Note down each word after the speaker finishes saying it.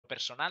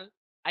personal,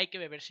 hay que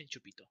beber sin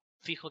chupito.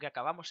 Fijo que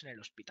acabamos en el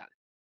hospital.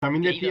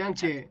 También Leído decían en el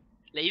chat. que...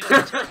 Leído en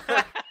el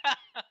chat.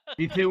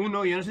 Dice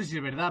uno, yo no sé si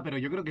es verdad, pero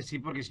yo creo que sí,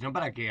 porque si no,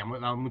 ¿para qué? Ha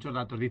dado muchos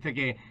datos. Dice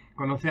que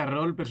conoce a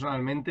RoL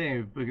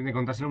personalmente, de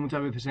contárselo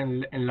muchas veces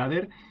en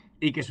ladder,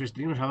 y que su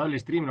stream nos ha dado el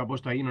stream, lo ha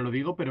puesto ahí, no lo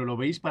digo, pero lo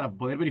veis para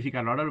poder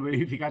verificarlo. Ahora lo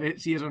verificaré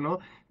si es o no,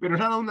 pero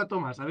nos ha dado un dato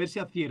más, a ver si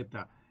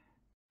acierta.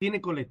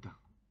 Tiene coleta.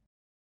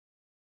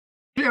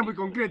 Es muy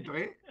concreto,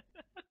 ¿eh?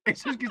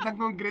 Eso es que es tan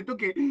concreto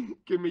que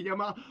me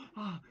llama...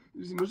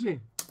 no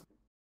sé,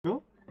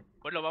 ¿no?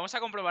 Pues lo vamos a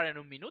comprobar en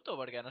un minuto,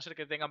 porque a no ser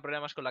que tengan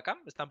problemas con la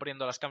cam, están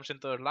poniendo las cams en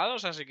todos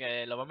lados, así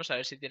que lo vamos a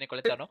ver si tiene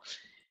coleta o no.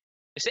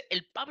 Es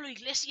el Pablo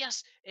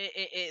Iglesias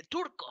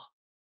turco.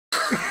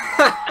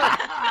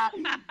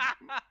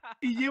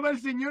 Y lleva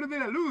el señor de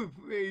la luz,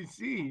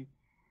 sí.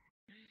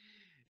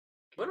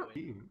 Bueno,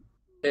 Sí.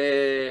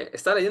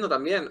 está leyendo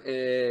también.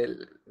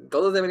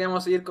 Todos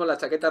deberíamos ir con la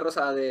chaqueta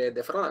rosa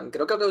de Frodan.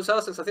 Creo que ha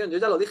causado sensación, yo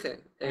ya lo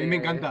dije. A mí me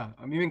encanta,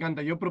 a mí me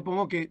encanta. Yo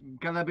propongo que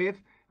cada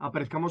vez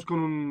aparezcamos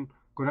con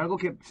algo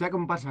que sea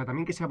comparsa,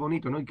 también que sea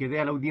bonito, ¿no? Y que dé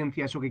a la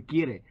audiencia eso que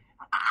quiere.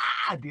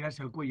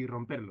 Tirarse al cuello y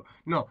romperlo.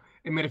 No,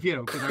 me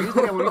refiero, que también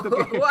estaría bonito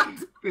que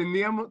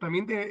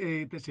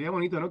también sería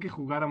bonito, ¿no? Que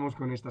jugáramos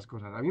con estas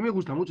cosas. A mí me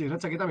gusta mucho y esa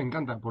chaqueta me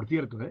encanta, por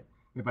cierto, ¿eh?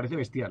 Me parece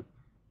bestial.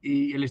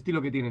 Y el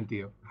estilo que tiene el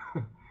tío.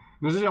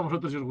 No sé si a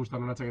vosotros os gusta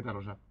una chaqueta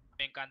rosa.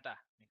 Me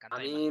encanta, me encanta. A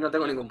mí no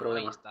tengo ningún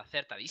problema. Está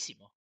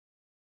acertadísimo.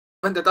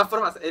 Bueno, de todas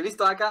formas, he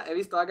visto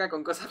acá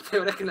con cosas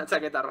peores que una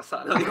chaqueta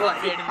rosa. Lo digo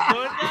ahí.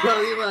 Perdona.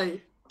 Lo digo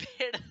ahí.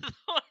 Perdón.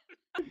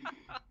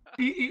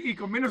 Y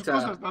con menos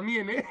cosas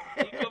también, ¿eh?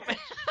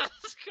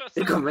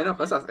 Y con menos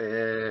cosas.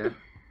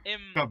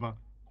 Capa.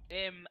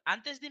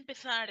 Antes de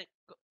empezar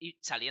y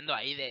saliendo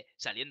ahí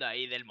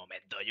del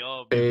momento,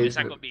 yo me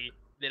saco de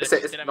la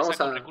chistera, me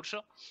saco un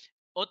recurso.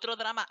 Otro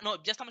drama,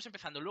 no, ya estamos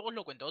empezando, luego os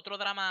lo cuento. Otro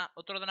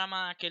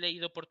drama que he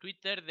leído por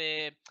Twitter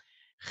de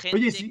gente.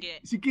 Oye,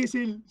 sí que es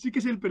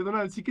él,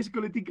 perdonad, sí que es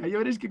Coletica, ya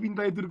veréis qué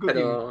pinta de turco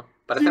tiene. Pero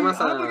parece Sí, más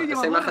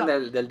esa imagen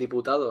del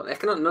diputado. Es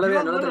que no le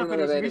veo, no lo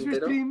termino de ver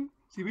entero.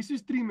 Si veis su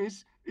stream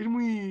es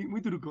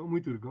muy turco,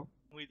 muy turco.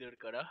 Muy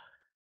turco, ¿no?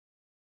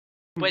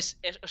 Pues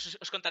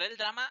os contaré el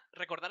drama.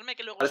 Recordadme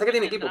que luego. Parece que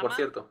tiene equipo, por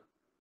cierto.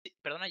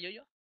 Perdona,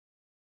 yo.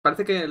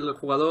 Parece que el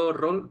jugador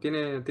RoL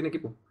tiene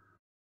equipo.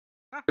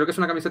 Creo que es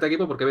una camiseta de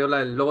equipo porque veo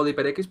el logo de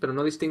HyperX, pero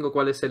no distingo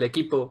cuál es el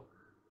equipo.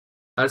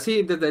 A ver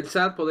si desde el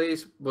chat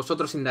podéis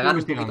vosotros indagar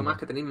un poquito más,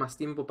 que tenéis más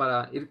tiempo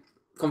para ir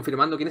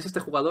confirmando quién es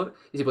este jugador.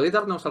 Y si podéis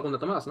darnos algún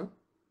dato más, ¿no?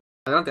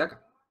 Adelante,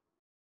 Aka.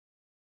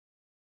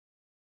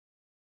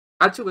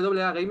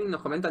 HWA Gaming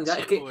nos comentan ya.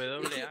 Es que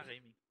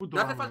no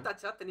hace falta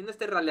chat teniendo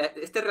este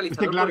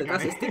realizador por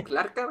detrás. Este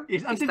Clarkar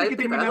está ahí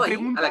preparado ahí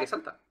a la que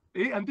salta.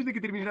 Antes de que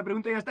termine la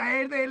pregunta ya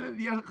está. Es del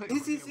dios.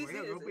 Sí.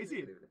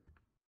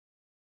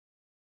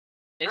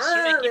 Es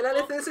de la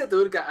LCS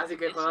turca. Así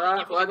que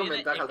juega con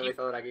ventaja el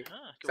realizador aquí.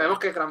 Sabemos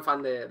que es gran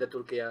fan de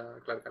Turquía,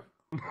 Clarkar.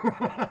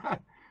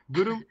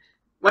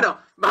 Bueno,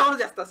 vamos,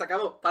 ya está, se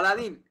acabó.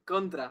 Paladín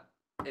contra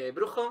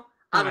Brujo.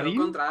 Agro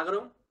contra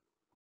Agro.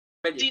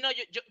 Sí, no,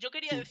 yo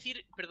quería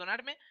decir,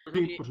 perdonadme,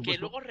 que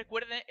luego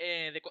recuerde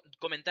de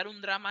comentar un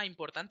drama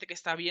importante que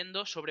está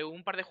habiendo sobre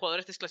un par de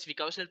jugadores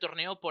desclasificados del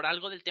torneo por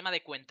algo del tema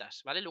de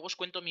cuentas, ¿vale? Luego os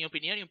cuento mi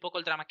opinión y un poco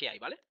el drama que hay,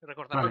 ¿vale?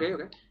 Recordadme.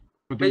 Ok.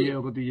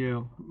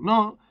 Cotilleo.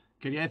 No,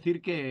 quería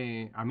decir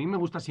que a mí me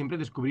gusta siempre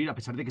descubrir, a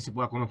pesar de que se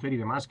pueda conocer y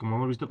demás, como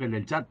hemos visto que el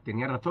del chat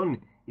tenía razón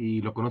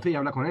y lo conoce y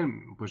habla con él,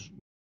 pues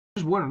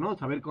es bueno, ¿no?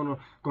 Saber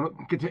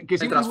que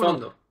siempre es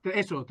bueno,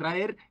 eso,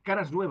 traer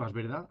caras nuevas,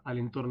 ¿verdad? Al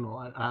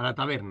entorno, a la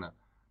taberna.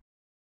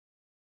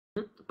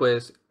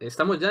 Pues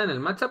estamos ya en el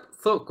matchup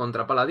Zo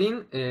contra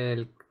Paladín.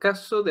 El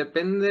caso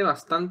depende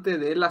bastante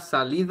de la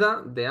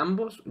salida de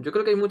ambos. Yo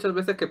creo que hay muchas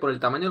veces que por el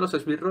tamaño de los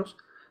esbirros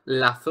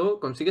la Zo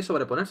consigue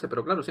sobreponerse,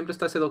 pero claro, siempre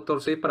está ese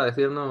Doctor 6 para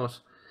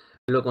decirnos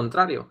lo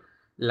contrario.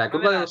 La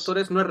curva de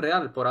doctores no es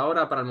real por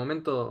ahora, para el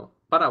momento,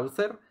 para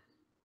Uther.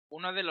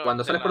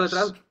 Cuando sales por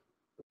detrás...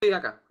 Sí,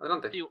 acá,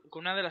 adelante. Sí,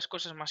 una de las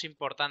cosas más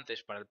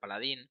importantes para el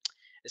Paladín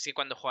es que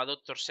cuando juega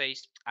Doctor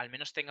 6 al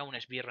menos tenga un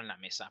esbirro en la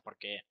mesa,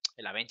 porque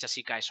el Avencha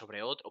sí cae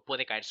sobre otro, o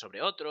puede caer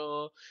sobre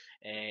otro,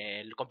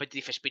 el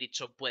Competitive Spirit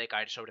puede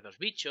caer sobre dos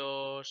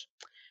bichos.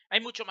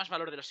 Hay mucho más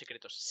valor de los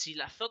secretos. Si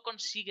la Zo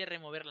consigue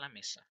remover la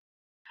mesa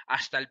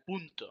hasta el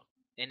punto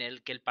en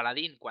el que el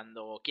Paladín,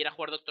 cuando quiera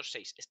jugar Doctor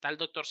 6, está el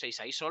Doctor 6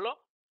 ahí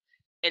solo,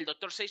 el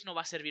Doctor 6 no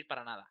va a servir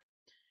para nada.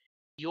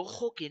 Y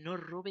ojo que no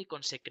robe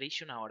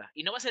Consecration ahora.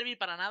 Y no va a servir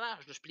para nada,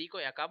 os lo explico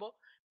y acabo,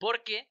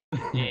 porque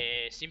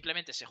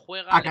simplemente se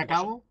juega... ¿A qué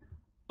acabo?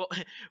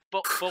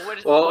 Power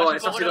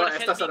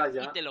estas horas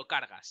ya. Y te lo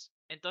cargas.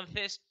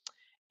 Entonces,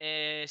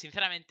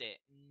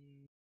 sinceramente,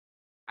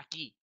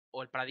 aquí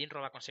o el Paladín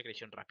roba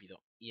Consecration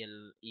rápido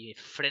y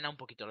frena un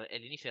poquito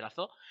el inicio de la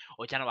Zo,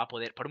 o ya no va a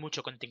poder, por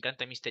mucho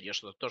contrincante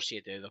misterioso Doctor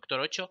 7 o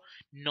Doctor 8,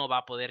 no va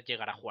a poder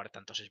llegar a jugar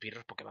tantos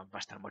esbirros porque va a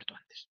estar muerto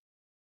antes.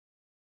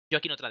 Yo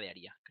aquí no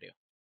tradearía, creo.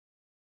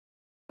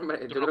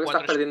 Hombre, yo creo que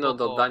estás perdiendo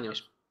 2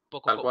 daños.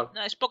 Tal cual.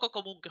 No, es poco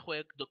común que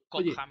juegue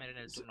Oye, Hammer en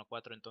el turno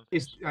 4,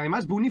 entonces.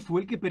 Además, Bunny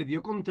fue el que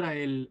perdió contra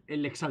el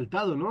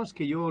exaltado, ¿no? Es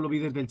que yo lo vi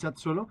desde el chat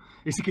solo.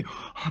 Ese que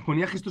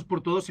ponía gestos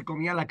por todo, se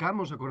comía la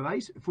cama, ¿os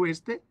acordáis? ¿Fue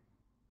este?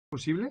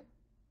 ¿Posible?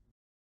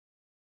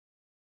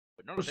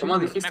 Pues no lo sé, ¿Cómo no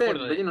me dijiste?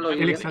 acuerdo Bello, no no lo me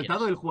oí El acuerdo bien. de quién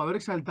exaltado, es. el jugador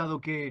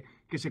exaltado que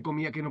se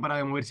comía, que no paraba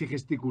de moverse y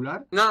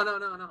gesticular.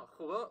 No.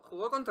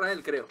 Jugó contra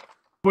él, creo.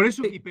 Por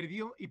eso, Sí.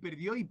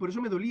 y por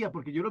eso me dolía,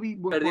 porque yo lo vi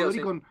buen Perdió,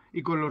 jugador sí.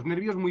 y con los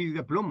nervios muy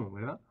de plomo,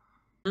 ¿verdad?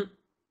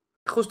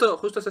 Justo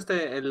es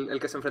este el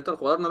que se enfrentó, el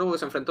jugador noruego que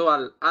se enfrentó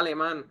al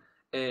alemán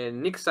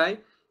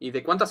Nixai. ¿Y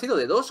de cuánto ha sido?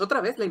 ¿De 2? ¿Otra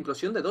vez la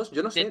implosión de 2?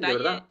 Yo no sé, de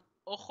verdad.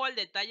 Ojo al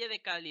detalle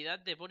de calidad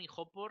de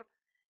BunnyHoppor,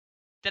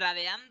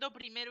 tradeando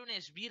primero un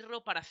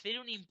esbirro para hacer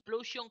un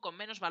implosion con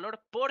menos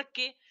valor,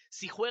 porque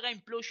si juega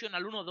implosion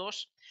al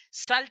 1-2,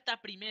 salta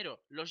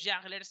primero los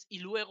jugglers y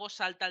luego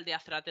salta el de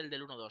Azratel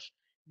del 1-2.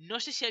 No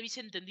sé si habéis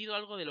entendido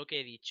algo de lo que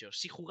he dicho.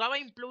 Si jugaba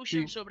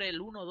implosion Sí. sobre el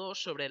 1-2,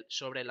 sobre el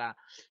Saltaría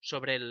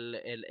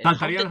Haunted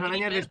las arañas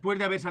Creeper, después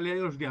de haber salido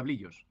los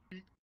diablillos.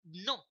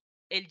 no.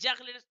 El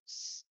juggler,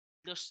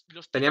 los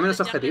Tenía tipos de menos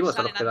juggler objetivos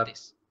a los salen que dar.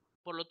 antes.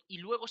 Y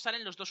luego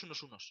salen los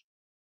 2-1-1s.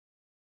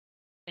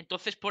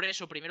 Entonces, por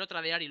eso, primero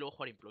tradear y luego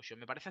jugar Implosion.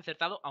 Me parece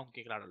acertado,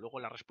 aunque claro, luego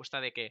la respuesta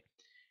de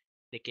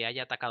que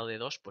haya atacado de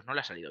 2, pues no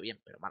le ha salido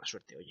bien, pero mala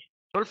suerte, oye.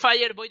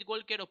 Soulfire, Void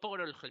Walker o Power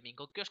el Helming,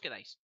 ¿con qué os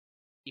quedáis?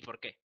 ¿Y por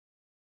qué?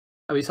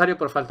 Avisario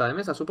por falta de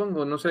mesa,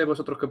 supongo. No sé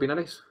vosotros qué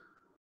opinaréis.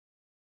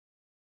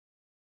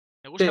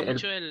 Me Sí, gusta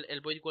mucho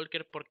el Void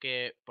Walker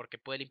porque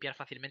puede limpiar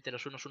fácilmente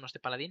los 1-1s de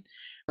Paladín,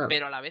 claro.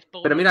 pero a la vez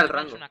Power Pero el mira el Helming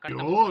es rango. una carta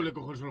muy Yo buena. le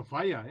cojo el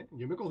Soulfire, ¿eh?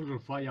 Yo me cojo el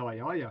Soulfire, vaya.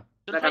 La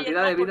Soulfire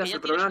cantidad de no, porque vidas, ya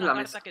el tienes problema es una la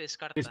carta mesa. que Te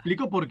descarta.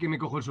 explico por qué me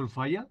cojo el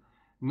Soulfire.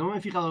 No me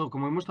he fijado,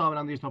 como hemos estado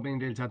hablando y he estado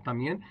pendiente del chat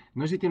también,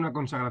 no sé si tiene una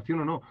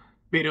consagración o no,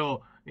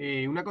 pero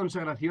una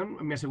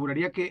consagración me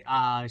aseguraría que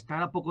a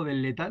estar a poco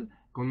del letal,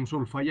 con un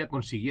Soulfire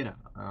consiguiera.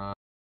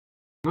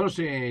 No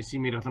sé si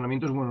mi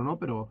razonamiento es bueno o no,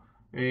 pero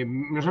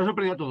nos ha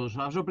sorprendido a todos.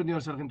 ¿Ha sorprendido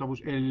al sargento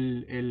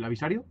el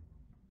avisario?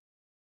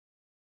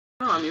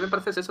 No, a mí me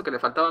parece eso, que le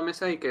faltaba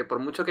mesa y que por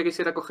mucho que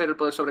quisiera coger el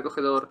poder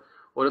sobrecogedor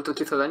o el otro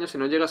hechizo de daño, si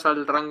no llegas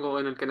al rango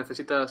en el que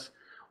necesitas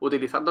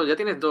utilizarlo, ya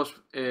tienes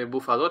dos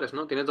bufadores,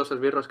 ¿no? Tienes dos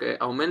esbirros que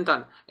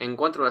aumentan en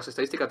cuanto a las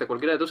estadísticas de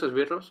cualquiera de tus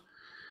esbirros.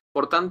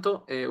 Por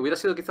tanto, hubiera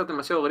sido quizás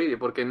demasiado greedy,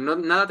 porque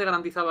nada te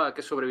garantizaba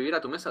que sobreviviera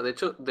a tu mesa. De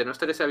hecho, de no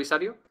estar ese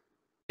avisario, no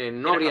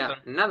Tienes habría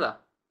razón,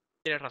 nada.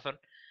 tienes razón.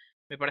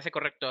 Me parece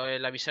correcto.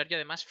 El avisario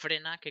además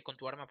frena que con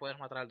tu arma puedes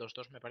matar al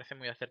 2-2. Me parece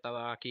muy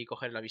acertado aquí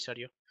coger el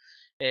avisario.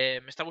 Me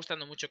está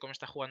gustando mucho cómo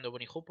está jugando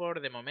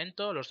BunnyHoppor de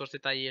momento. Los dos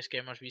detalles que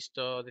hemos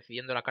visto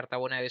decidiendo la carta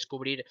buena de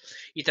descubrir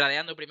y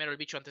tradeando primero el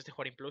bicho antes de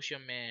jugar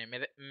Implosion.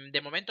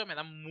 De momento me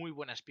da muy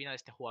buena espina de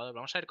este jugador.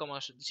 Vamos a ver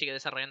cómo sigue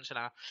desarrollándose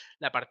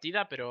la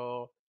partida,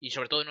 pero y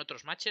sobre todo en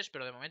otros matches.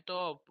 Pero de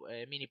momento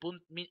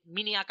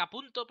mini AK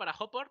punto para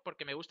Hoppor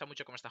porque me gusta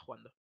mucho cómo está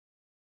jugando.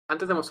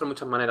 Antes demostró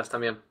muchas maneras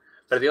también.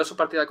 Perdió su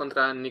partida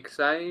contra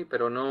Nixai,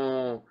 pero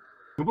no...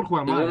 No por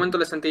jugar En ningún mal, momento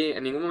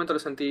en ningún momento le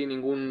sentí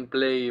ningún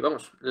play...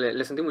 Vamos,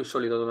 le sentí muy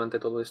sólido durante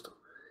todo esto.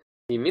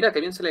 Y mira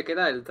qué bien se le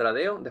queda el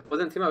tradeo, después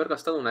de encima haber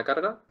gastado una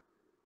carga.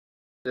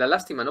 La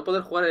lástima, no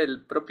poder jugar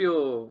el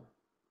propio...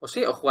 O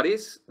sí, o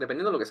jugaréis,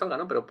 dependiendo de lo que salga,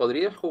 ¿no? Pero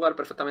podríais jugar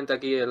perfectamente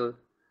aquí el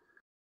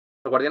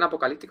Guardián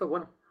Apocalíptico.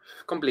 Bueno,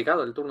 es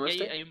complicado el turno Y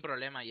este. hay un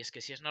problema, y es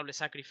que si es Noble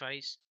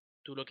Sacrifice,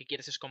 tú lo que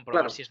quieres es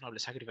comprobar Claro. si es Noble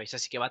Sacrifice,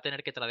 así que va a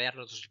tener que tradear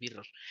los dos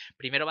birros.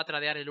 Primero va a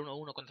tradear el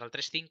 1-1 contra el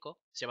 3-5,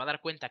 se va a dar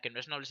cuenta que no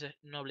es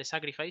Noble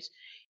Sacrifice,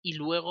 y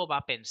luego va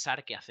a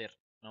pensar qué hacer.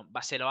 ¿No?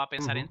 Se lo va a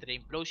pensar entre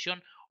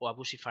Implosion o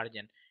Abusive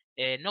Argent.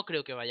 No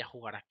creo que vaya a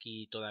jugar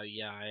aquí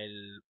todavía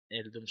el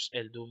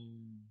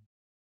Doom.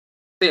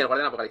 Sí, el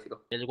Guardián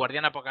Apocalíptico. El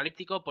Guardián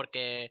Apocalíptico,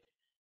 porque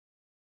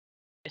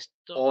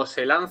esto. O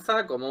se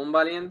lanza como un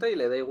valiente y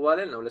le da igual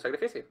el noble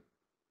sacrificio.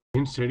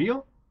 ¿En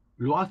serio?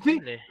 ¿Lo hace?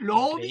 Increíble, ¡Lo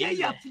odia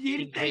y increíble,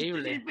 acierta! Esto es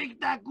increíble.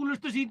 espectáculo,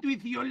 esto es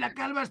intuición, la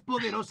calva es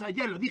poderosa,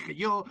 ya lo dije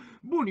yo.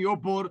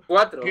 BunnyHoppor,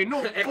 4. que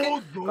no, Es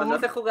que cuando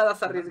hace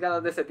jugadas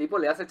arriesgadas de ese tipo,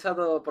 le has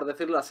echado, por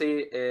decirlo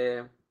así,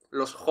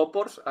 los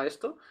hoppors a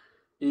esto.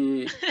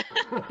 Y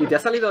te ha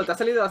salido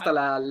hasta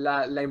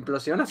la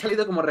implosión, ha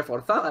salido como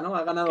reforzada, ¿no?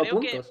 Ha ganado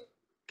puntos.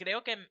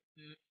 Creo que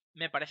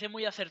me parece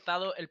muy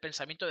acertado el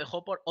pensamiento de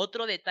Hoppor.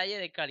 Otro detalle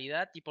de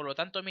calidad y por lo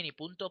tanto mini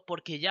punto,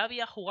 porque ya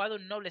había jugado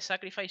un Noble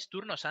Sacrifice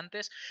turnos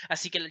antes,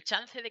 así que el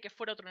chance de que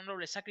fuera otro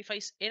Noble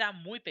Sacrifice era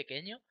muy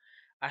pequeño.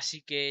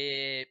 Así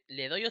que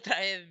le doy otra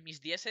vez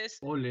mis dieces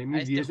Ole, a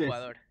mis este dieces.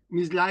 jugador.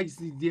 Mis likes,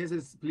 mis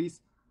dieces,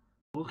 please. Este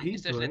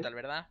es Ojito, letal,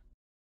 ¿verdad?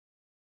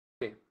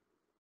 Sí.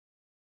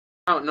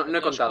 No he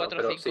 2, contado, 4,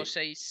 pero 5, sí.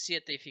 6,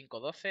 7 y 5,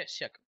 12.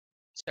 Se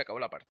acabó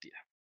la partida.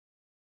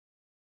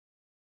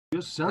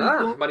 Dios Nada,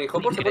 santo.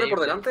 BunnyHoppor se pone por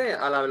Increíble. delante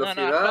a la No, ha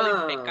jugado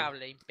velocidad.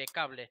 impecable,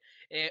 impecable.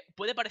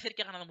 Puede parecer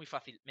que ha ganado muy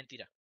fácil.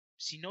 Mentira.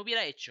 Si no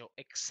hubiera hecho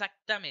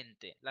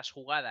exactamente las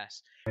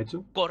jugadas ¿Ha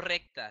hecho?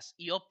 correctas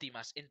y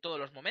óptimas en todos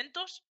los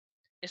momentos,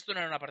 esto no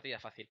era una partida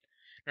fácil.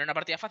 No era una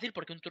partida fácil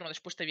porque un turno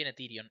después te viene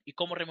Tyrion. ¿Y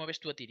cómo remueves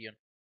tú a Tyrion?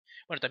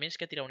 Bueno, también es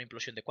que ha tirado una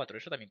implosión de 4,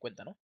 eso también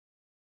cuenta, ¿no?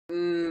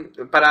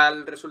 Para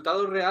el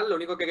resultado real, lo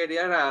único que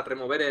quería era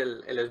remover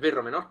el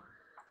esbirro menor.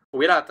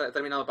 Hubiera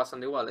terminado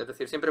pasando igual, es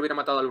decir, siempre hubiera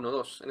matado al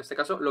 1-2. En este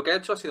caso, lo que ha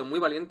hecho ha sido muy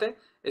valiente,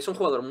 es un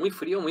jugador muy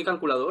frío, muy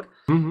calculador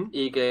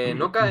y que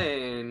no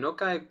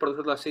cae, por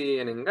decirlo así,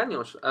 en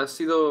engaños. Ha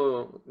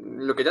sido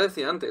lo que ya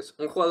decía antes,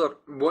 un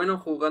jugador bueno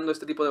jugando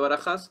este tipo de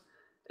barajas,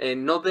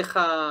 no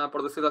deja,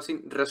 por decirlo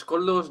así,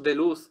 rescoldos de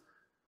luz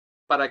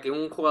para que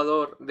un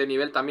jugador de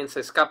nivel también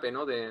se escape,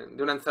 ¿no?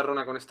 de una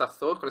encerrona con estas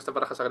ZOs, con estas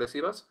barajas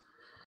agresivas.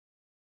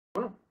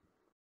 Bueno,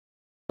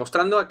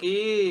 mostrando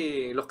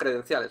aquí los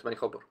credenciales,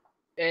 BunnyHoppor.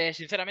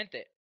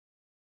 Sinceramente,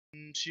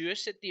 si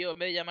ese tío, en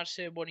vez de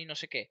llamarse Bonnie no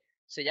sé qué,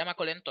 se llama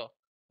Colento,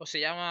 o se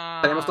llama...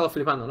 Estaríamos todos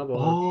flipando, ¿no?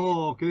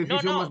 ¡Oh! ¡Qué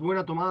decisión No. más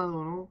buena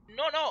tomado, ¿no?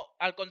 No,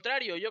 al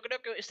contrario, yo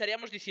creo que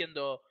estaríamos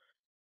diciendo...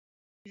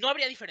 No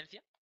habría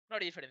diferencia. No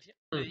habría diferencia.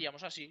 Le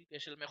diríamos así, que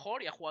es el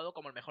mejor y ha jugado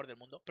como el mejor del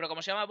mundo. Pero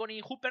como se llama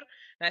BunnyHoppor,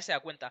 nadie se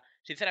da cuenta.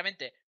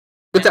 Sinceramente...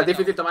 Escucha, es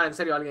difícil tomar en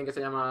serio a alguien que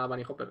se llama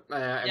BunnyHoppor.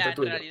 Entre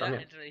tú y yo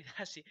también. En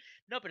realidad sí.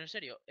 No, pero en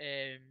serio,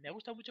 me ha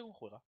gustado mucho cómo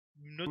juega.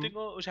 No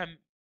tengo... O sea...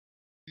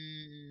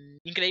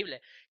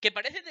 increíble. Que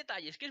parecen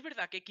detalles, que es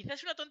verdad que quizás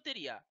es una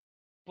tontería.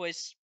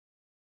 Pues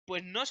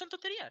no son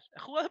tonterías.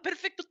 Ha jugado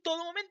perfecto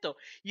todo momento.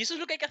 Y eso es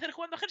lo que hay que hacer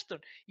jugando a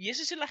Hearthstone. Y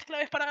esas son las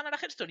claves para ganar a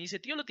Hearthstone. Y ese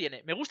tío lo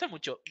tiene. Me gusta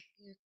mucho.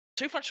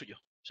 Soy fan suyo.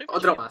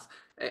 Otro más.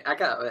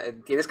 Acá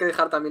tienes que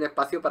dejar también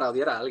espacio para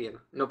odiar a alguien.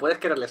 No puedes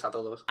quererles a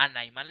todos. A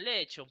Naiman le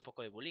he hecho un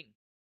poco de bullying.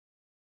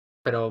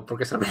 Pero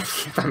porque se lo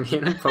merecía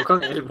también un poco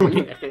el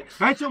bullying.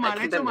 Ha hecho mal,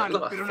 pero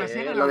no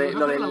sé. Lo del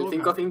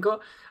 5-5.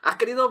 Has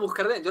querido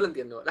buscarle, yo lo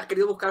entiendo. Le has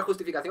querido buscar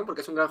justificación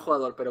porque es un gran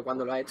jugador, pero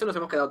cuando lo ha hecho nos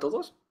hemos quedado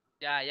todos.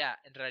 Ya.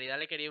 En realidad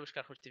le quería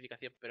buscar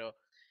justificación, pero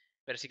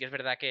sí que es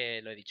verdad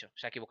que lo he dicho.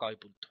 Se ha equivocado y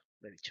punto.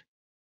 Lo he dicho.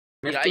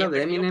 Mezcla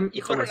de Eminem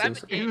y Homer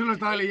Simpson. Eso lo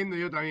estaba leyendo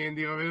yo también,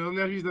 digo. ¿De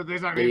dónde has visto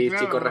esa mezcla? Sí,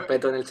 claro, chicos,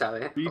 respeto en el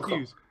chat,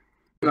 Vicius.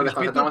 Nos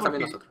desconcentramos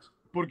también nosotros.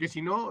 Porque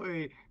si no,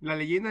 la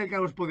leyenda del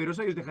caos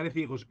poderosa y os dejaré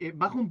ciegos.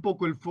 Bajo un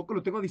poco el foco,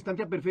 lo tengo a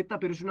distancia perfecta,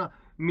 pero es una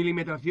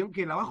milimetración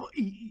que la bajo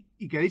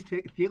y quedáis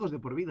ciegos de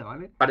por vida,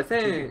 ¿vale?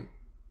 Parece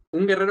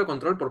un guerrero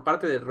control por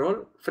parte de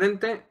RoL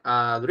frente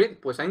a Druid.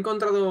 Pues ha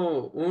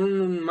encontrado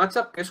un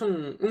matchup que es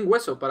un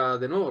hueso para,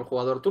 de nuevo, el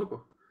jugador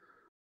turco.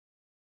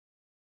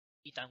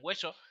 Y tan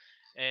hueso.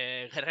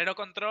 Guerrero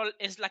control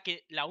es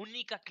la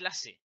única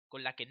clase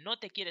con la que no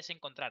te quieres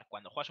encontrar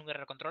cuando juegas un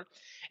guerrero control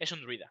es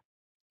un druida.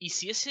 Y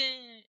si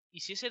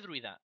ese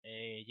druida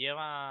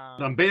lleva...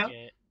 ¿Rampea?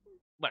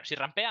 Bueno, si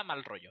rampea,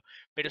 mal rollo.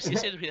 Pero si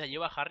ese druida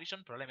lleva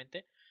Harrison,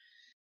 probablemente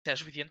sea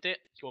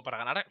suficiente como para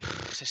ganar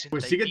 60.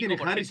 Pues sí que tiene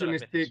Harrison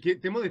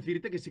temo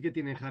decirte que sí que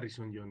tiene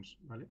Harrison Jones,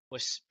 ¿vale?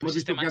 Pues hemos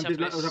visto que antes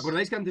 ¿os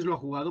acordáis que antes lo ha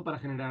jugado para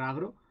generar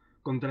agro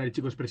contra el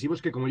chico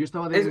expresivos? Que como yo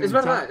estaba es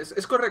verdad,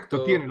 es correcto.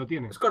 Lo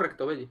tiene. Es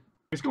correcto, Belly.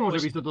 Es como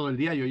os he visto todo el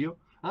día, yo.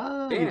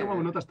 Ah, y tomo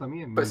notas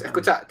también. Pues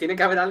escucha, tiene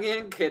que haber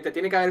alguien que te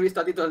tiene que haber visto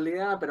a ti todo el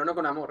día, pero no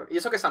con amor. Y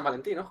eso que es San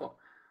Valentín, ojo.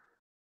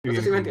 No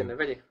sé si me entiendes,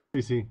 Belly.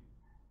 Sí.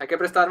 Hay que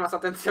prestar más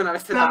atención a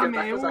veces a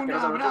ciertas cosas que no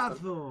son. ¡Un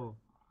abrazo!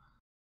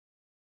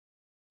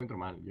 Me encuentro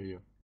mal,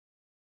 yo.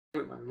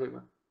 Muy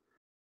mal.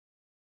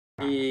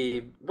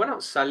 Y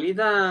bueno,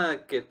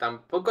 salida que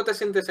tampoco te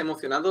sientes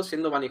emocionado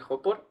siendo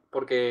BunnyHoppor,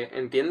 porque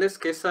entiendes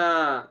que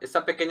esa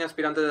pequeña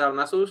aspirante de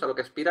Darnassus a lo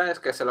que aspira es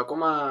que se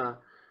coma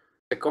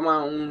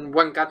un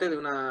buen cate de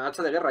una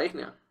hacha de guerra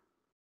ígnea.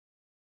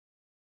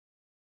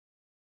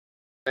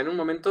 En un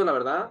momento, la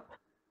verdad,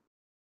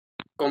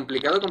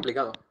 complicado.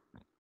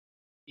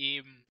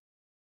 Y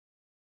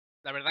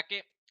la verdad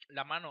que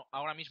la mano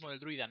ahora mismo del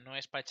druida no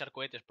es para echar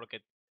cohetes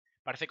porque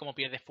parece como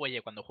pierde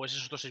fuelle cuando juegues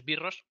esos dos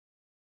esbirros,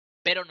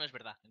 pero no es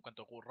verdad. En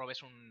cuanto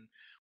robes un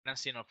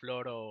Ancient of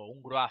Lore o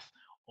un Groaz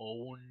o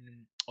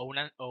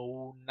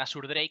un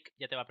Azure Drake,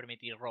 ya te va a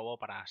permitir robo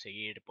para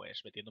seguir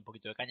pues metiendo un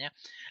poquito de caña.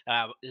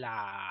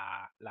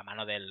 La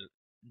mano del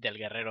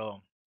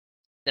guerrero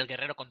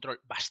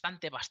control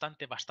bastante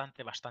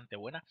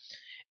buena.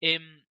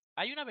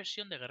 Hay una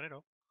versión de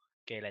guerrero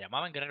que la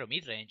llamaban guerrero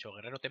midrange o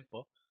guerrero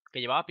tempo que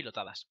llevaba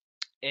pilotadas.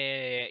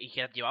 Y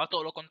que llevaba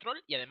todo lo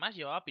control y además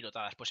llevaba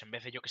pilotadas. Pues en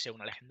vez de, yo que sé,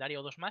 una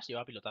legendaria o dos más,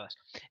 llevaba pilotadas.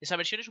 Esa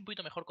versión es un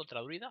poquito mejor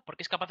contra druida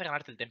porque es capaz de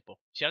ganarte el tempo.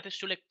 Si ahora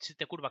se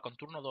te curva con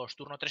turno 2,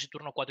 turno 3 y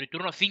turno 4 y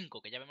turno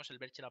 5, que ya vemos el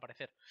Belcher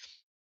aparecer,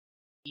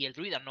 y el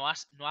druida no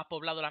ha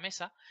poblado la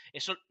mesa,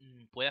 eso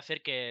puede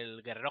hacer que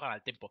el guerrero gane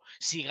el tempo.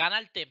 Si gana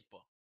el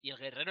tempo y el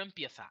guerrero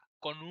empieza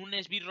con un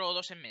esbirro o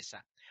dos en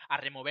mesa a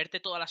removerte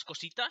todas las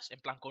cositas,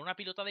 en plan con una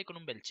pilotada y con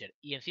un Belcher,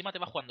 y encima te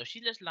va jugando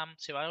Shield Slam,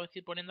 se va a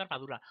decir poniendo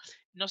armadura,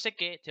 no sé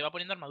qué, te va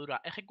poniendo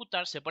armadura,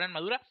 ejecutar, se pone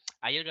armadura,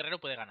 ahí el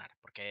guerrero puede ganar,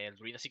 porque el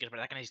druida sí que es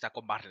verdad que necesita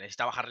combarle,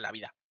 necesita bajarle la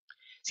vida.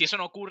 Si eso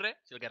no ocurre,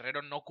 si el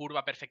guerrero no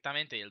curva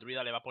perfectamente y el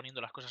druida le va poniendo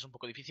las cosas un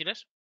poco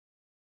difíciles,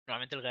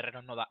 normalmente el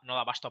guerrero no da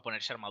abasto a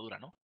ponerse armadura,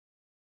 ¿no?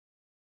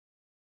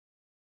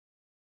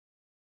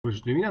 Pues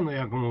estoy mirando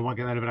ya cómo va a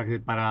quedar el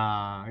bracket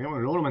para...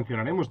 Bueno, luego lo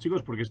mencionaremos,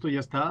 chicos, porque esto ya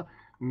está...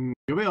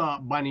 Yo veo a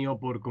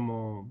BunnyHoppor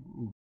como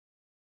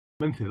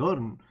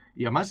vencedor.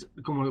 Y además,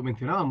 como lo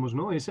mencionábamos,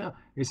 ¿no?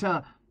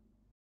 Esa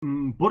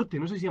porte,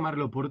 no sé si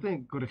llamarlo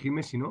porte,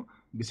 corregidme si no,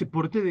 de ese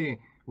porte de,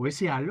 o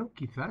ese halo,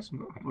 quizás,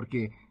 ¿no?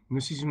 Porque no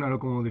sé si es un halo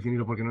como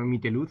definirlo porque no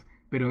emite luz,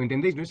 pero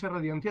entendéis, ¿no? Esa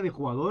radiancia de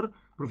jugador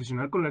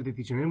profesional con las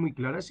decisiones muy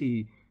claras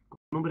y con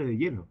un hombre de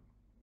hielo.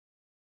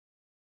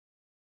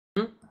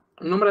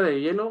 Un hombre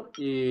de hielo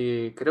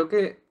y creo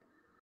que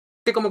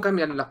cómo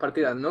cambian las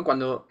partidas, ¿no?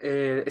 Cuando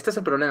este es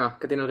el problema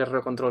que tiene el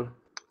guerrero control.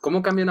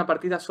 ¿Cómo cambia una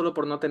partida solo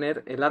por no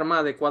tener el arma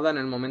adecuada en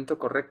el momento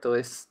correcto?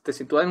 Te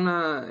sitúa en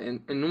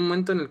un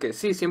momento en el que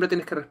sí, siempre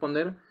tienes que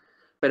responder,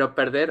 pero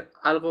perder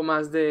algo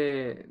más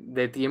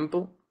de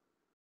tiempo.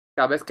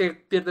 Cada vez que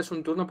pierdes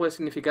un turno puede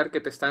significar que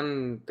te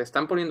están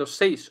poniendo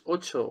 6,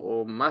 8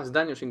 o más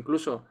daños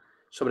incluso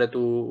sobre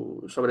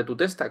tu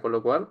testa, con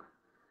lo cual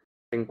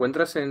te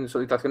encuentras en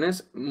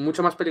situaciones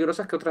mucho más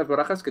peligrosas que otras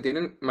barajas que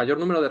tienen mayor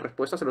número de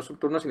respuestas en los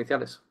turnos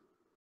iniciales.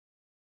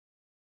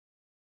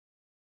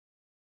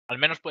 Al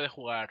menos puede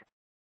jugar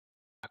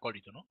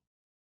acólito, ¿no?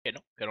 Que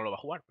no lo va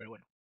a jugar, pero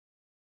bueno.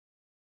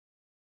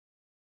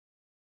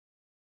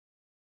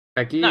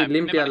 Aquí No, me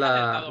limpia parece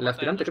acertado la matar a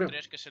aspirante, creo.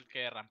 2-3, que es el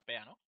que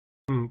rampea, ¿no?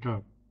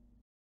 Claro.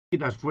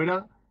 Quitas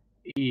fuera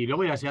y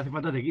luego ya si hace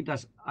falta te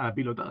quitas a la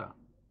pilotada.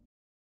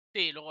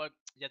 Sí, luego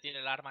ya tiene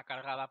el arma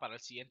cargada para el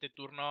siguiente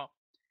turno.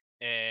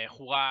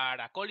 Jugar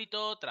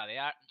acólito,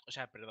 tradear. O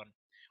sea, perdón.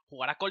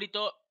 Jugar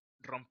acólito,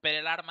 romper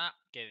el arma,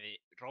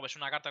 que robes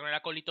una carta con el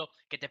acólito,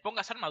 que te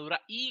pongas armadura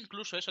e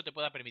incluso eso te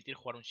pueda permitir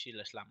jugar un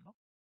Shield Slam, ¿no?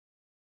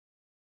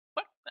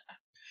 Bueno,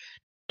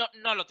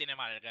 no lo tiene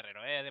mal el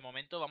guerrero, ¿eh? De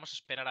momento vamos a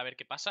esperar a ver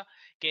qué pasa.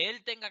 Que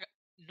él tenga...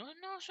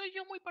 No soy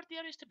yo muy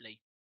partidario de este play.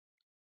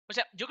 O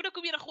sea, yo creo que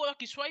hubiera jugado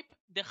aquí Swipe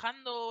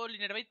dejando el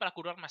Innerbait para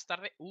curar más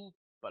tarde. No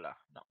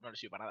le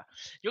sirve para nada.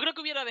 Yo creo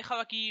que hubiera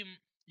dejado aquí...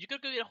 Yo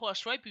creo que hubiera jugado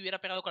Swipe y hubiera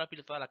pegado con la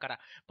pilotada a la cara.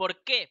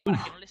 ¿Por qué?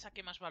 Para que no le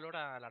saque más valor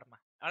al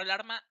arma. Ahora el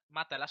arma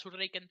mata el Azure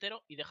Rake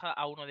entero y deja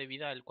a 1 de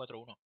vida el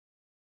 4-1.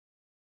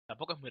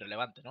 Tampoco es muy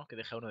relevante, ¿no? Que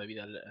deje a 1 de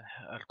vida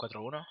al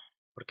 4-1.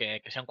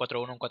 Porque que sea un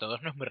 4-1 un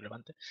 4-2 no es muy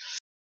relevante.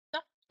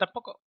 No,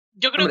 tampoco.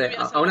 Yo creo que Hombre,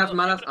 hubiera a unas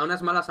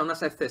salvado... malas, a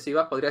unas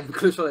excesivas, podría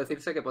incluso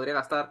decirse que podría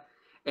gastar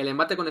el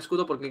embate con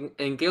escudo, porque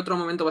 ¿en qué otro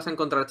momento vas a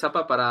encontrar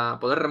chapa para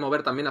poder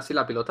remover también así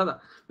la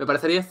pilotada? Me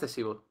parecería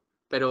excesivo.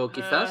 Pero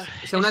quizás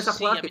sea una de esas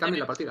Sí, jugadas a que mí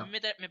cambien también la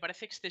partida. me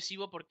parece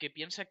excesivo porque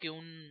piensa que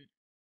un...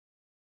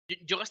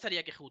 Yo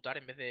gastaría que ejecutar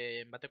en vez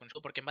de embate con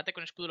escudo, porque embate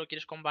con escudo lo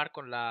quieres combar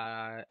con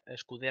la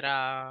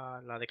escudera,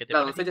 la de que te La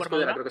pone doncella 5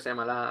 escudera armadura, creo que se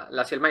llama,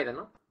 la Shield Maiden,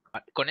 ¿no?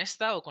 con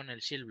esta o con el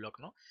shield block,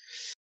 ¿no?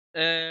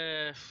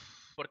 Eh,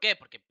 ¿Por qué?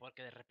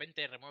 Porque de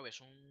repente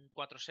remueves un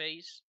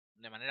 4-6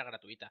 de manera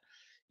gratuita.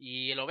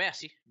 Y lo ve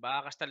así, va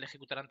a gastar el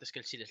ejecutar antes que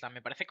el shield slam.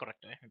 Me parece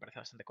correcto, me parece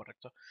bastante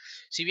correcto.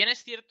 Si bien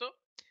es cierto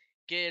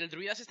que el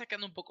druida se está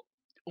quedando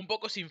un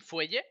poco sin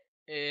fuelle,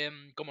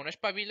 como no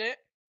espabile...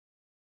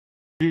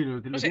 Sí,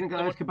 lo No sé, tiene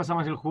cada vez que pasa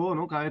más el juego,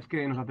 ¿no? Cada vez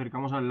que nos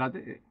acercamos al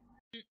late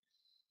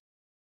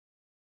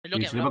es lo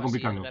y que se le va hablaba, si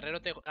el complicando.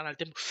 guerrero te gana el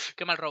tiempo.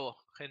 Qué mal robo,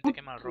 gente,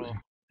 qué mal robo.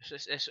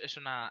 Es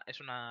una...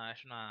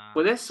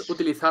 Puedes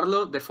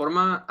utilizarlo de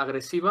forma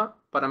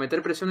agresiva para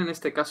meter presión en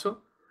este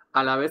caso,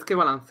 a la vez que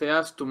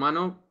balanceas tu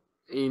mano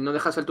y no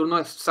dejas el turno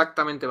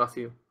exactamente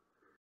vacío.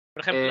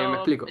 Por Me ejemplo,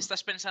 explico.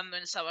 ¿estás pensando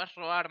en Sabas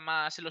robar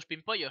más en los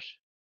pimpollos?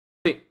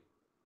 Sí,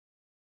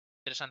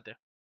 Interesante.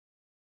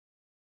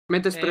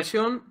 metes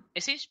presión.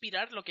 Ese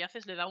inspirar lo que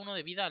haces le da 1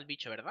 de vida al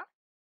bicho, ¿verdad?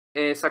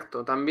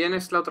 Exacto, también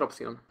es la otra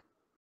opción.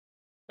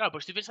 Claro,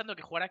 pues estoy pensando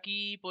que jugar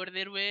aquí poder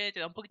de héroe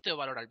te da un poquito de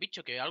valor al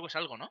bicho, que algo es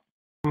algo, ¿no?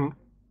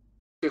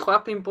 Si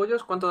juegas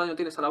pimpollos, ¿cuánto daño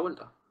tienes a la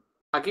vuelta?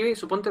 Aquí,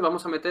 suponte,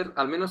 vamos a meter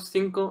al menos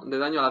 5 de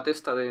daño a la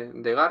testa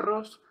de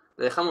garros.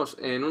 Le dejamos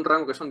en un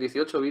rango que son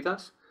 18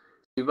 vidas.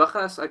 Si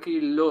bajas aquí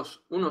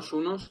los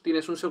unos,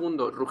 tienes un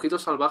segundo rugido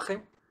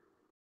salvaje.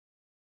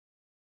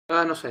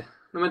 No sé,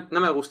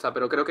 no me gusta,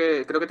 pero creo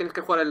que tienes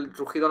que jugar el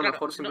rugido a lo Claro,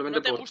 mejor no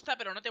simplemente te por... gusta,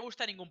 pero no te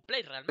gusta ningún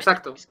play realmente.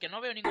 Exacto. Porque es que no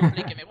veo ningún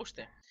play que me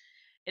guste.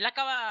 Él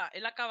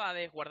acaba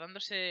de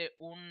guardándose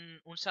o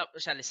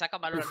sea, le saca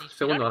valor al Segundo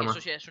inspirar, que arma. eso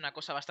ya es una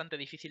cosa bastante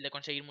difícil de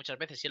conseguir muchas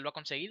veces, y él lo ha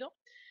conseguido.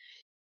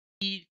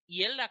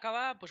 Y él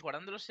acaba pues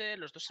guardándose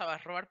los dos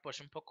Sabas robar pues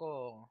un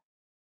poco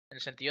en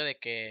el sentido de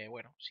que,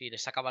 bueno, si le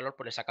saca valor,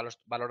 pues le saca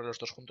valor a los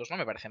dos juntos. No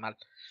me parece mal,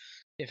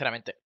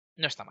 sinceramente.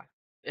 No está mal.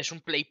 Es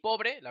un play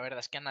pobre, la verdad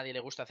es que a nadie le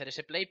gusta hacer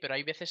ese play, pero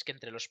hay veces que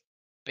entre los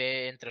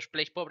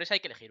plays pobres hay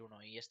que elegir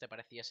uno, y este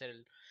parecía ser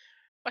el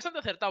bastante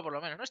acertado por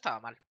lo menos, no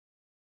estaba mal.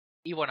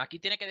 Y bueno, aquí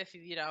tiene que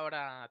decidir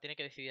ahora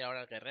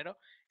el guerrero.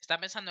 Está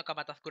pensando en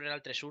Capataz Cruel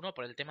al 3-1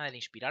 por el tema del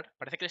inspirar.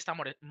 Parece que le está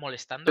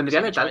molestando que Tendría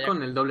ese bicho letal vaya...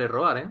 con el doble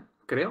roar,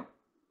 creo.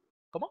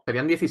 ¿Cómo?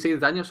 Serían 16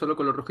 daños solo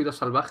con los rugidos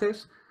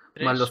salvajes.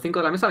 Más 3, los 5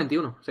 de la mesa,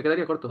 21. Se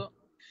quedaría corto.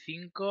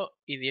 5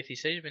 y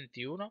 16,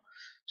 21.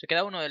 Se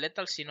queda uno de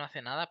Lethal si no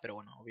hace nada, pero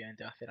bueno,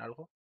 obviamente va a hacer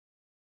algo.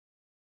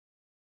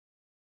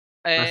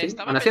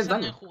 Estaba Aún así es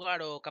pensando en daño.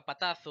 jugar o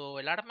Capataz o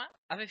el arma.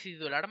 Ha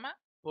decidido el arma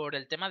por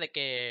el tema de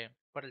que...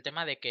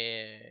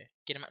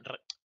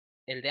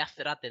 el Death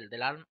Rattle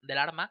del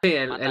arma Sí,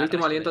 el mata al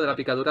último resto aliento de la de...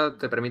 picadura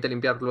te permite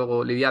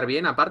lidiar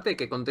bien. Aparte,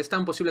 que contesta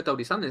un posible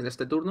Taurizán en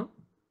este turno.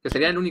 Que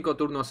sería el único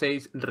turno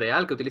 6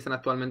 real que utilizan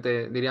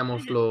actualmente,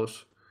 diríamos,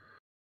 los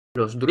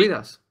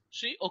druidas.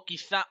 Sí, o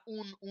quizá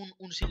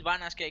un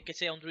Sylvanas que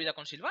sea un druida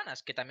con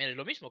Sylvanas, que también es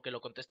lo mismo, que lo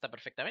contesta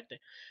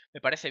perfectamente. Me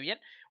parece bien.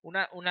 Un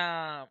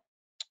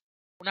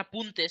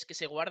apunte es que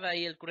se guarda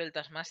ahí el Cruel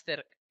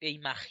Taskmaster, que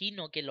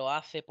imagino que lo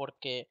hace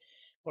porque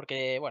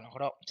bueno,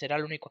 será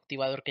el único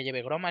activador que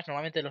lleve gromas.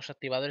 Normalmente los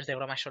activadores de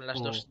gromas son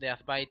las dos de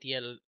Azbite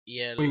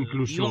O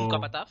incluso, un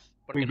capataz,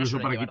 porque no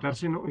suelen para llevar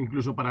quitarse, dos. ¿no?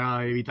 Incluso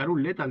para evitar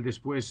un lethal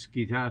después,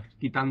 quizás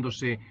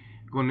quitándose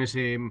con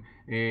ese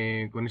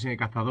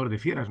cazador de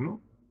fieras,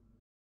 ¿no?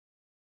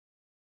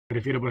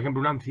 Prefiero, por ejemplo,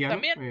 un anciano,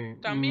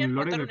 También un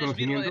lore matar del un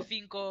esbirro de conocimiento.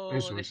 5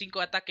 Eso es.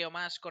 ataque o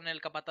más con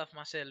el capataz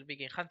más el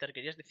Viking Hunter.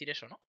 Querías decir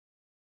eso, ¿no?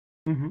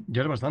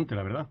 Ya es bastante,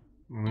 la verdad.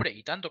 Hombre,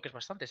 y tanto que es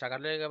bastante.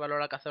 Sacarle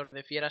valor al cazador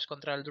de fieras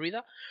contra el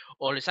druida.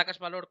 O le sacas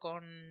valor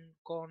con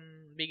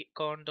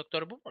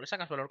Doctor Boom. O le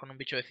sacas valor con un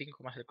bicho de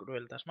 5 más el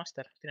Cruel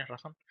Taskmaster. Tienes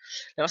razón.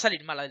 Le va a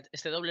salir mal.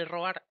 Este doble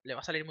robar le va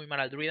a salir muy mal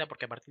al druida.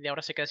 Porque a partir de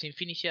ahora se queda sin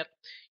finisher.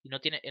 Y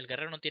el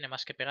guerrero no tiene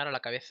más que pegar a la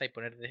cabeza y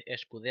poner de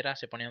escudera.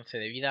 Se pone 11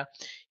 de vida.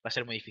 Va a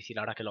ser muy difícil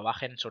ahora que lo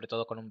bajen. Sobre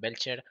todo con un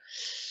Belcher.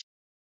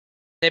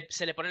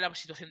 Se le pone la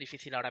situación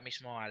difícil ahora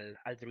mismo al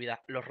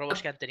druida. Los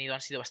robos que han tenido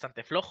han sido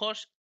bastante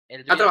flojos.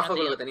 El Ha druida trabajado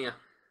con lo que tenía.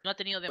 no ha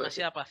tenido Puede ser.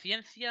 demasiada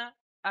paciencia.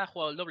 Ha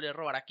jugado el doble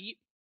robar aquí.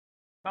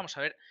 Vamos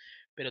a ver.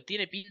 Pero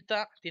tiene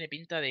pinta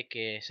de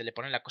que se le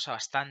pone la cosa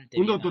bastante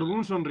Un bien. Doctor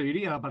Boom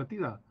sonreiría a la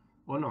partida,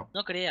 ¿o no?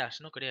 No creas,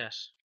 no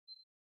creas.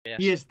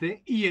 Y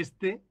este,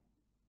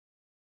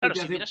 Claro,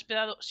 te hace...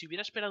 si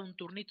hubiera esperado un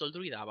turnito el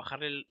druida a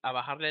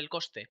bajarle el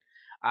coste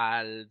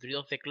al Druid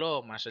of the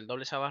Claw más el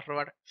doble Sabbath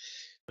robar,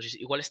 pues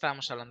igual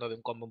estábamos hablando de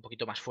un combo un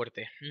poquito más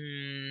fuerte.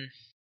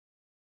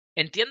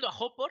 Entiendo a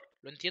Hoppor,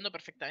 lo entiendo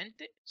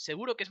perfectamente.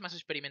 Seguro que es más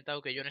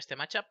experimentado que yo en este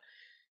matchup.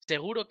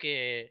 Seguro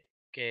que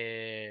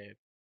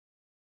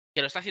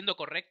lo está haciendo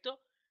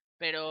correcto.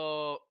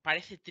 Pero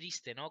parece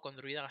triste, ¿no? Con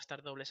druida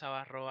gastar doble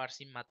Sabbath robar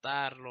sin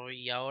matarlo.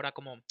 Y ahora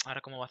cómo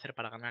va a hacer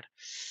para ganar.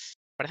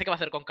 Parece que va a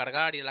hacer con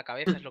cargar y en la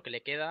cabeza es lo que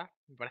le queda.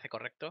 Me parece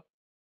correcto.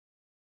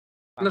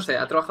 No Vamos a sé,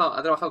 ver. ha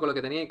trabajado con lo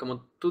que tenía y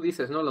como tú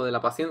dices, ¿no? Lo de la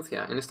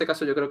paciencia. En este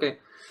caso yo creo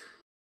que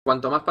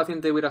cuanto más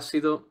paciente hubieras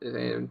sido,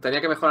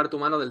 tenía que mejorar tu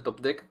mano del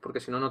top deck, porque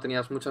si no, no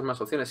tenías muchas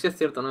más opciones. Sí es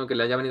cierto, ¿no? Que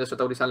le haya venido ese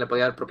Taurisan le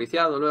podía haber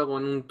propiciado luego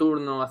en un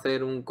turno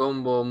hacer un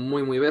combo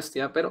muy, muy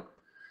bestia, pero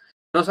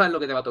no sabes lo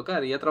que te va a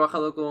tocar. Y ha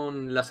trabajado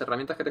con las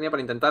herramientas que tenía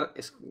para intentar...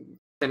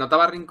 Se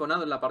notaba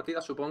arrinconado en la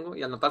partida, supongo,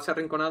 y al notarse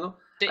arrinconado,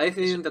 Sí, ha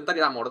decidido intentar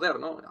ir a morder,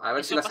 ¿no? A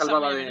ver si eso la pasa muy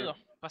salvaba a de... menudo.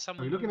 Pasa A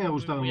muy, mí lo muy, que me ha muy, muy,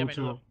 gustado muy a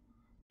menudo. mucho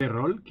de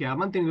rol, que ha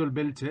mantenido el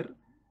Belcher,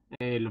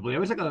 lo podría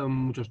haber sacado en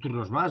muchos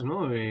turnos más,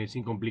 ¿no?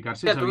 Sin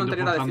complicarse, El turno sabiendo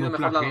anterior ha forzando decidido un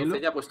mejor la flagelo.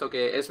 doncella, puesto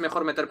que es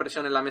mejor meter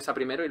presión en la mesa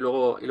primero y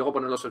luego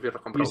poner los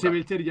esbirros con Y ese provocar.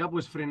 Belcher ya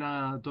pues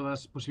frena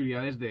todas las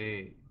posibilidades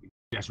de,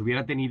 que las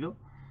hubiera tenido,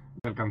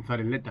 de alcanzar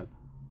el lethal.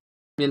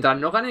 Mientras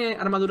no gane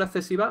armadura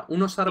excesiva,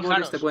 unos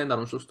árboles te pueden dar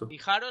un susto.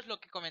 Fijaros lo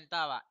que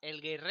comentaba.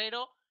 El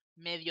guerrero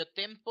medio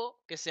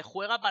tempo que se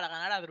juega para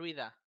ganar a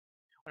druida.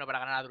 Bueno, para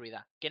ganar a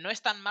druida. Que no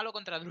es tan malo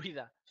contra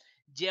druida.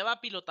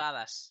 Lleva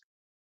pilotadas.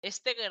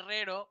 Este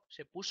guerrero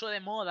se puso de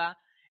moda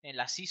en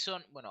la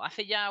season. Bueno,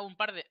 hace ya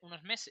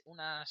unos meses,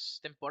 unas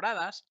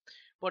temporadas.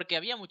 Porque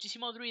había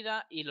muchísimo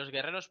druida y los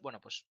guerreros, bueno,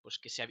 pues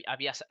que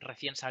había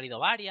recién salido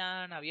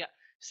Varian,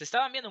 se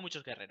estaban viendo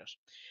muchos guerreros.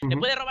 Le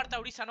puede robar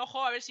Taurisan,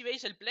 ojo, a ver si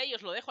veis el play,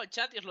 os lo dejo al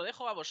chat y os lo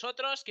dejo a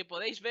vosotros, que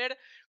podéis ver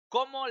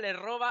cómo le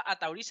roba a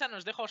Taurisan.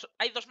 Os dejo,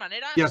 hay dos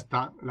maneras. Ya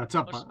está, la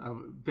chapa,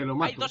 te lo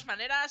mato. Hay dos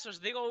maneras, os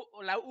digo,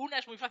 una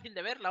es muy fácil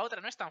de ver, la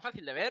otra no es tan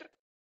fácil de ver.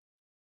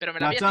 Pero me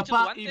lo La habías dicho tú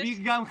chapa antes. y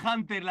Big Gun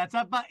Hunter, la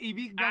chapa y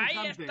Big Gun ¡Ahí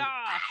Hunter.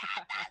 está!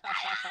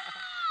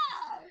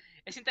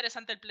 Es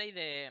interesante el play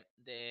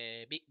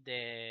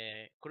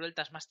de Cruel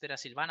Taskmaster a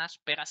Sylvanas.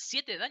 Pegas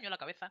 7 de daño a la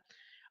cabeza.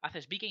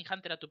 Haces Viking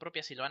Hunter a tu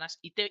propia Sylvanas.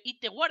 Y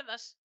te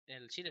guardas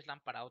el Shield Slam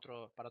para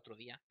otro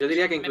día. Yo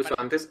diría Eso que incluso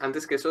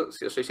antes que eso,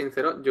 si os soy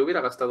sincero, yo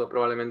hubiera gastado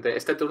probablemente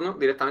este turno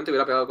directamente,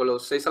 hubiera pegado con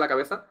los 6 a la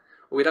cabeza,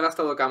 hubiera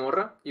gastado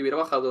Camorra y hubiera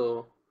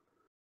bajado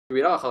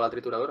la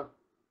trituradora.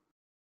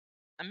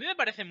 A mí me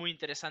parece muy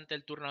interesante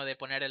el turno de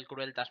poner el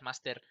Cruel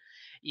Taskmaster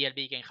y el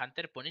Viking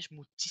Hunter. Pones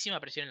muchísima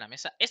presión en la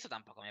mesa. Esto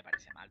tampoco me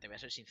parece mal, te voy a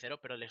ser sincero,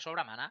 pero le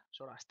sobra mana,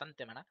 sobra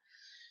bastante mana.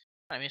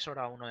 A mí me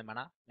sobra 1 de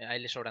mana, a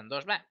él le sobran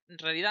 2. En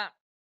realidad...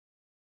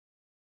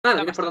 Lo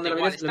mires por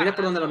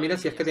donde lo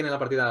mires y es que tiene la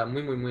partida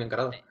muy, muy, muy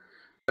encarada.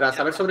 Tras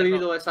haber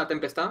sobrevivido a esa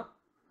tempestad...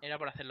 Era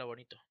por hacerlo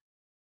bonito.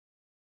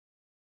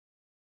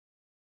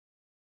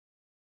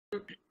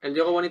 El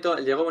llego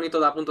bonito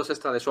da puntos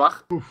extra de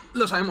swag.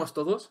 Lo sabemos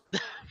todos.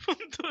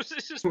 Puntos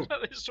extra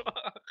de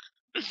swag.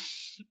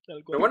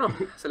 Pero bueno,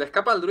 se le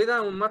escapa al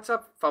druida un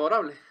matchup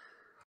favorable.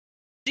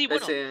 Sí,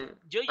 bueno,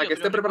 a que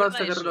esté preparado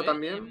este guerrero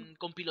también.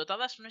 Con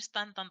pilotadas no es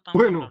tan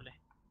favorable.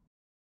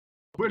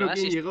 Bueno,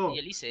 ¿quién llegó? Y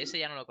Elise, ese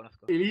ya no lo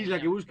conozco. Elise,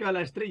 la que busca la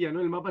estrella,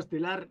 ¿no? El mapa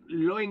estelar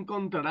lo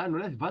encontrará, no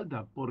le hace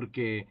falta,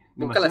 porque...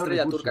 Busca la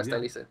estrella turca esta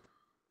Elise.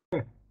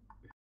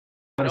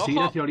 Para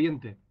seguir hacia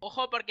Oriente.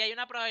 Ojo, porque hay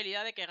una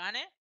probabilidad de que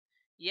gane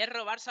y es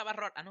robar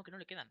Sabarror. Ah, no, que no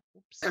le quedan.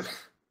 Ups.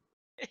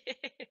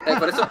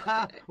 Por eso,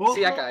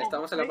 sí, acá, Ojo,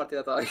 estamos en la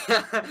partida todavía.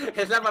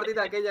 Es la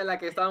partida aquella en la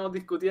que estábamos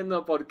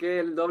discutiendo por qué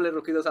el doble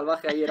rugido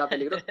salvaje ahí era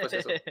peligroso. Pues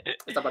eso,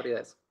 esta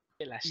partida es.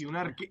 Qué Y lástima.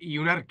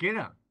 una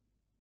arquera.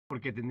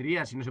 Porque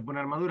tendría, si no se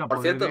pone armadura, Por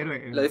poder cierto, de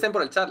héroe. lo dicen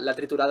por el chat, la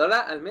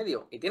trituradora al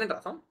medio. Y tienen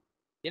razón.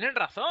 Tienen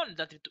razón.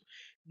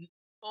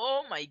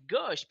 Oh my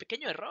gosh,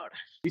 pequeño error.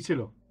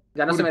 Díselo.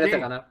 Ya no se ¿Por merece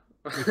qué? ganar.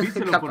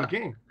 Decídselo, ¿por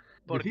qué?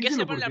 ¿Por qué se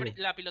Decídselo, pone ¿por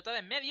qué? la pilotada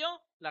en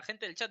medio? La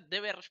gente del chat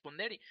debe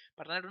responder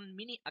para ganar un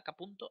mini AK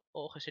punto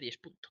o G series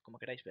punto, como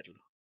queráis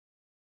verlo.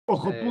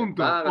 Ojo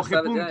punto, Va a oje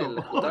gastar ya punto, el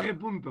ejecutar. oje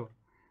punto.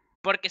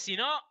 Porque si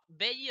no,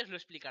 Belly os lo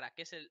explicará,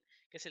 que es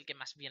el que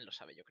más bien lo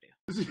sabe, yo creo.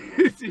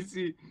 Sí,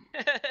 sí.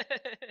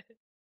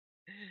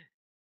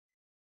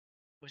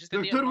 Pues este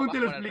tío Doctor no Boon va a te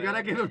lo jugar explicará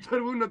alrededor. que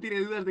Doctor Boon no tiene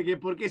dudas de que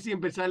por qué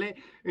siempre sale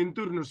en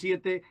turno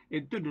 7,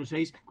 en turno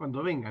 6,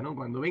 cuando venga, ¿no?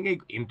 Cuando venga y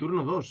en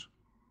turno 2.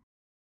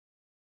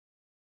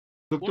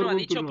 Doctor Uno ha Boon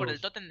dicho turno por el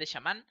 2. tótem de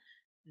chamán,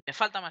 me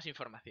falta más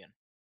información.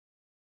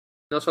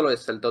 No solo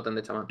es el tótem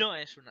de chamán. No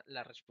es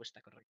la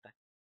respuesta correcta.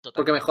 Porque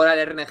Totalmente. mejora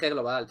el RNG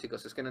global,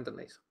 chicos, es que no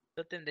entendéis.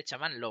 Tótem de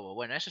chamán lobo.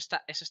 Bueno, eso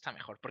está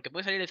mejor. Porque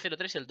puede salir el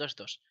 0-3 y el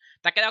 2-2.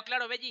 ¿Te ha quedado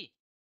claro, Belly?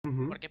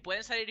 Porque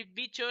pueden salir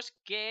bichos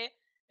que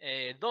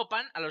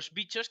dopan a los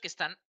bichos que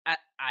están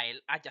a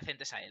él,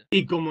 adyacentes a él.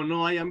 Y como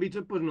no hayan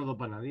bichos, pues no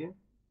dopa a nadie.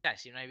 O sea,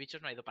 si no hay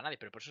bichos, no hay dopa a nadie.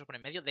 Pero por eso se pone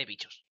en medio de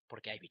bichos.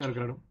 Porque hay bichos.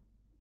 Claro,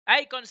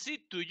 claro. I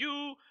concede to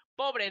you.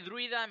 Pobre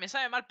druida. Me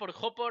sabe mal por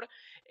Hoppor.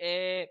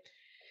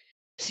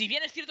 Si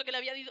bien es cierto que le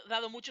había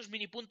dado muchos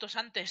mini puntos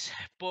antes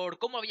por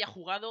cómo había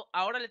jugado,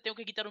 ahora le tengo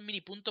que quitar un mini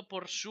punto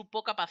por su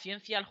poca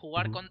paciencia al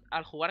jugar,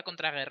 al jugar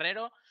contra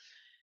Guerrero.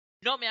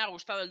 No me ha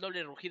gustado el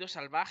doble rugido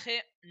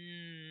salvaje.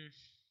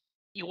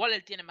 Igual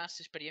él tiene más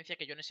experiencia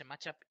que yo en ese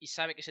matchup y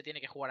sabe que se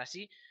tiene que jugar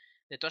así.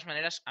 De todas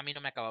maneras, a mí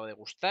no me ha acabado de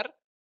gustar.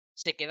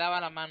 Se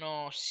quedaba la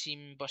mano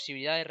sin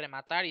posibilidad de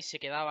rematar y se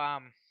quedaba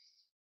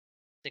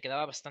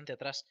bastante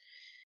atrás.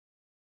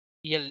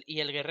 Y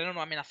el guerrero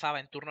no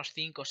amenazaba en turnos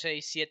 5,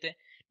 6, 7.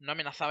 No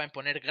amenazaba en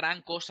poner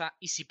gran cosa.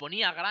 Y si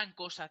ponía gran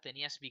cosa,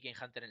 tenías Big Game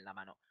Hunter en la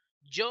mano.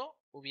 Yo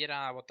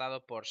hubiera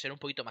votado por ser un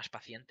poquito más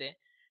paciente.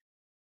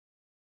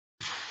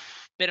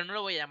 Pero no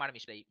lo voy a llamar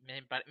misplay.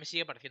 Me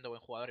sigue pareciendo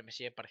buen jugador y me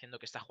sigue pareciendo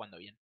que está jugando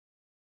bien.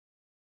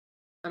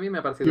 A mí me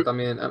ha parecido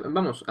también.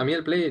 Vamos, a mí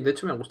el play, de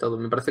hecho, me ha gustado.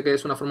 Me parece que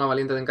es una forma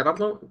valiente de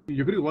encararlo.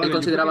 Yo creo igual. Él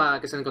consideraba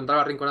que se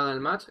encontraba arrinconado en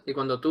el match y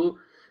cuando tú.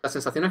 Las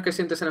sensaciones que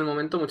sientes en el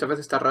momento muchas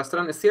veces te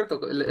arrastran. Es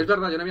cierto, es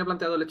verdad, yo no me había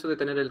planteado el hecho de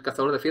tener el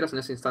cazador de fieras en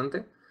ese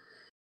instante.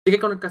 Sí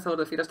que con el cazador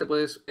de fieras te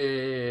puedes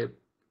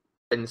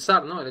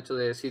pensar, ¿no? El hecho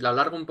de si lo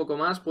alargo un poco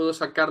más, puedo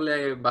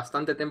sacarle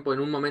bastante tiempo en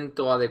un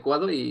momento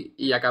adecuado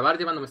y acabar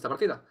llevándome esta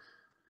partida.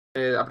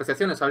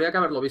 Apreciaciones, habría que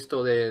haberlo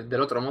visto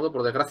del otro modo.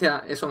 Por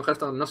desgracia, eso en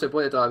Hearthstone no se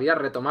puede todavía.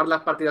 Retomar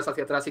las partidas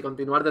hacia atrás y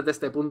continuar desde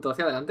este punto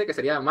hacia adelante, que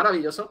sería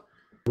maravilloso.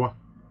 Buah.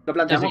 Lo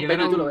planteamos,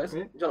 Penny, ¿tú lo ves?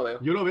 Yo lo veo.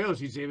 Yo lo veo.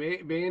 Si se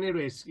ven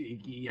héroes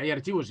y hay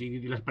archivos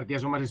y las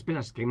partidas son más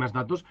espesas, que hay más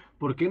datos,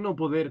 ¿por qué no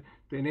poder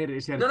tener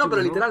ese archivo? No,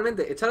 pero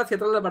literalmente, echar hacia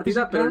atrás la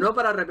partida, Sí, pero claro. no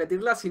para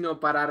repetirla, sino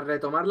para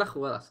retomar las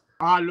jugadas.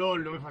 Ah,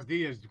 LOL, no me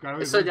fastidies. Claro,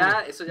 Eso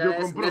ya es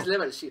compro. next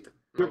level shit.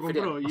 Yo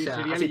compro y o sea,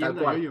 sería así tal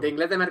leyenda, cual. yo. De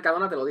inglés de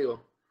Mercadona te lo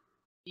digo.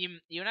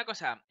 Y una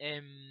cosa,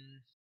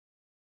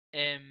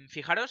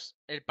 fijaros,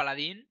 el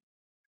paladín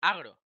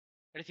agro.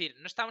 Es decir,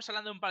 no estamos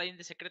hablando de un paladín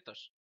de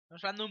secretos.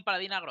 Estamos hablando de un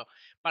paladín agro.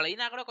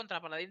 Paladín agro contra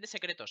paladín de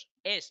secretos.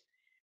 Es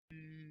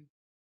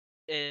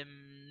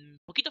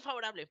poquito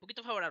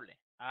favorable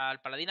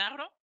al paladín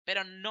agro,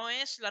 pero no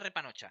es la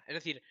repanocha. Es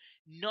decir,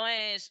 no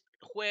es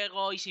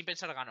juego y sin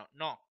pensar gano.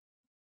 No.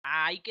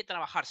 Hay que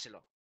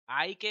trabajárselo.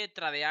 Hay que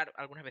tradear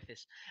algunas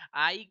veces.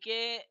 Hay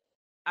que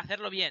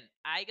hacerlo bien.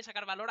 Hay que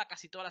sacar valor a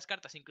casi todas las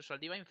cartas, incluso al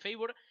Divine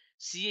Favor,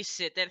 si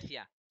se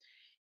tercia.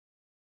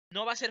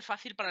 No va a ser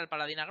fácil para el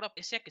paladín agro,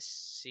 pese a que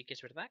sí que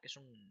es verdad que es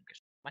un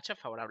matchup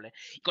favorable.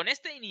 Y con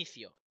este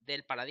inicio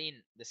del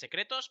paladín de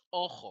secretos,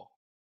 ojo.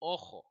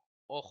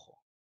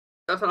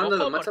 Estás hablando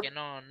de los porque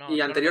matchups.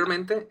 Y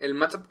anteriormente, el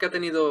matchup que ha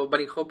tenido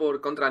BunnyHoppor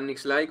contra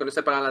Nixlay con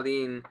este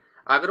paladín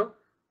agro,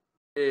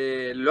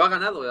 lo ha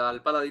ganado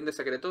al paladín de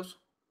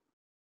secretos.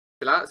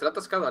 Se le ha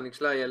atascado a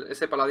Nixlay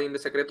ese paladín de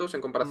secretos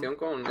en comparación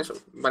con eso.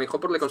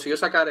 BunnyHoppor le consiguió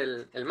sacar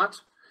el match.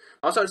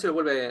 Vamos a ver si lo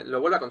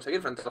vuelve a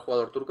conseguir frente al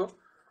jugador turco.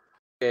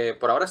 Que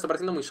por ahora está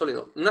pareciendo muy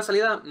sólido. Una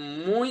salida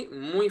muy,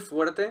 muy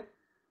fuerte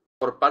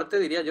por parte,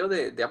 diría yo,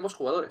 de ambos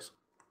jugadores.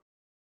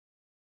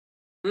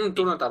 Un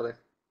turno tarde.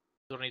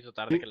 Turnito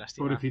tarde, qué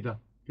lástima. Pobrecita,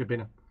 qué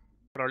pena.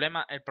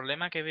 El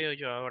problema que veo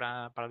yo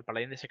ahora para el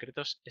paladín de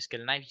secretos es que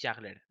el Knife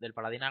Juggler del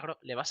paladín agro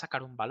le va a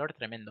sacar un valor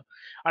tremendo.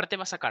 Ahora te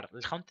va a sacar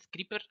el Haunted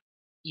Creeper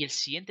y el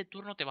siguiente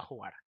turno te va a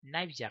jugar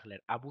Knife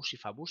Juggler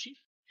Abusive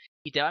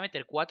y te va a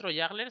meter 4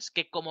 Jugglers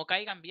que como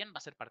caigan bien va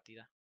a ser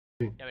partida.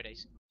 Sí. Ya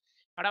veréis.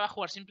 Ahora va a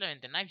jugar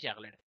simplemente Knife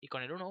Juggler y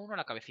con el 1-1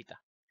 la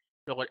cabecita.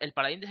 Luego el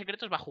paladín de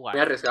secretos va a jugar.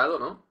 Muy arriesgado,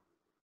 ¿no?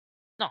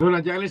 No. No, la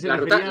Juggler se la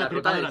refería ruta, a la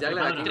ruta del trepadora,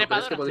 Juggler aquí, ¿no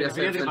crees que podría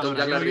ser frente a un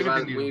Juggler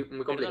rival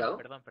muy complicado?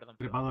 Perdón.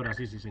 Trepadora,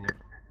 sí, señor.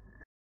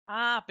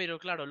 Ah, pero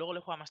claro, luego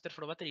le juega Master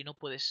for Battle y no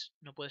puedes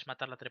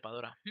matar la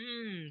trepadora.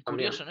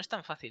 Curioso, no es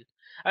tan fácil.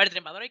 A ver,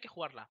 trepadora hay que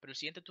jugarla, pero el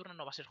siguiente turno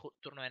no va a ser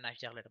turno de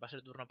Knife Juggler, va a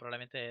ser turno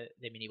probablemente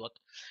de minibot.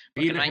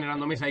 Ir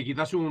regenerando mesa y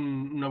quizás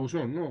un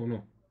abusón, ¿no? ¿O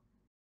no?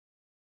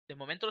 De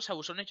momento los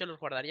abusones yo los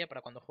guardaría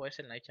para cuando juegues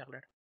el Knife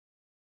Juggler.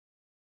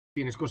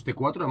 Tienes coste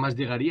 4, además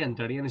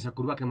entraría en esa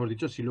curva que hemos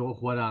dicho si luego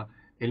jugara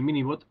el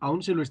minibot.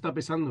 Aún se lo está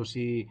pesando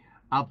si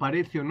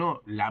aparece o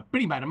no la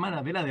prima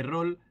hermana de la de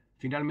rol.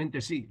 Finalmente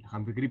sí, la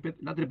Haunted Creeper,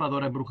 la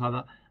trepadora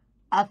embrujada,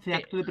 hace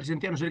acto de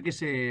presencia a no ser que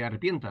se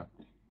arrepienta.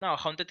 No,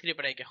 Haunted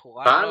Creeper hay que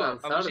jugar. Va a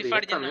lanzar ya no me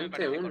directamente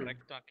parece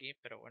correcto aquí,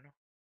 pero bueno.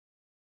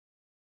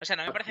 O sea,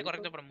 no me parece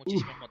correcto por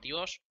muchísimos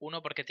motivos.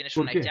 Uno, porque tienes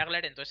un Night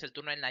Juggler, entonces el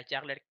turno del Night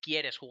Juggler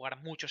quieres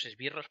jugar muchos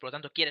esbirros, por lo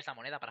tanto quieres la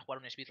moneda para jugar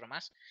un esbirro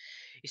más.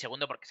 Y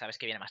segundo, porque sabes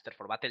que viene Master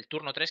for Battle.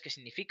 Turno 3, que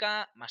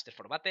significa Master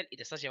for Battle, y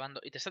te estás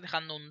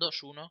dejando un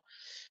 2-1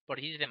 por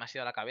ir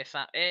demasiado a la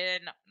cabeza.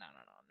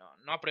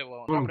 No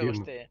apruebo, no apruebo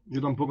este.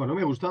 Yo tampoco, no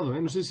me ha gustado,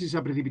 ¿eh? No sé si se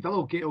ha precipitado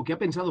o qué ha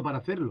pensado para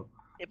hacerlo.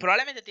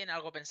 Probablemente tiene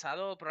algo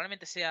pensado,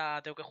 probablemente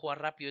sea tengo que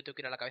jugar rápido y tengo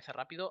que ir a la cabeza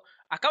rápido.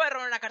 Acaba de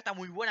robar una carta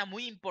muy buena,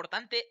 muy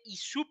importante y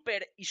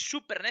súper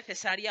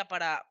necesaria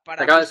para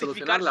acaba de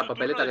solucionar la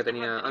papeleta que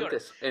tenía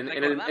antes, en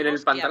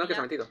el pantano que se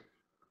ha metido.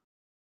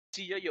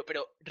 Sí,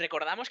 pero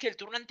recordamos que el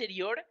turno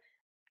anterior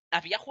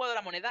había jugado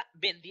la moneda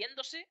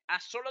vendiéndose a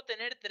solo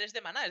tener 3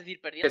 de maná, es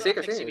decir, perdiendo la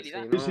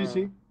flexibilidad.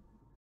 Sí.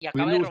 Y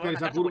acaba de buscar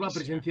esa curva,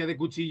 presencia de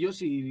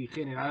cuchillos y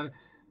generar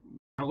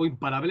algo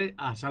imparable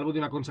a salvo de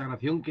una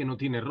consagración que no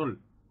tiene rol.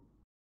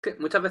 Que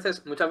muchas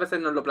veces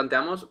nos lo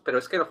planteamos, pero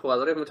es que los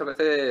jugadores muchas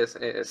veces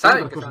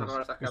saben que se van a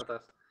robar esas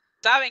cartas.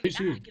 Saben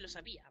que lo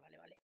sabía,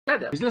 vale.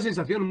 Claro. Es la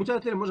sensación, muchas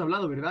veces hemos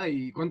hablado, ¿verdad?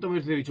 Y cuánto me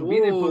he dicho,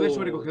 viene el poder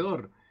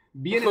sobrecogedor,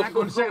 viene la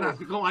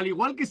consagración, al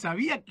igual que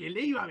sabía que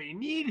le iba a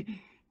venir.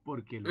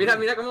 Porque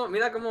mira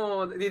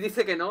cómo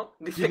dice que no.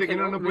 Dice que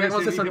no puede ser.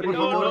 Dice,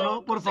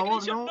 por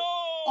favor, no.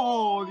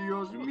 Oh,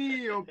 Dios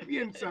mío,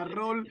 piensa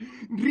rol,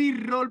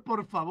 re-roll,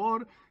 por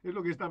favor. Es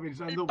lo que está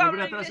pensando.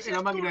 Volver atrás en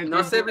la máquina del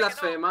tiempo. No sé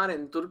blasfemar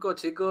en turco,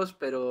 chicos,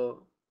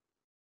 pero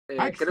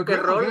creo que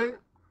rol.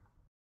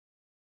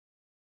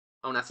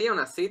 Aún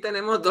así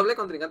tenemos doble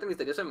contrincante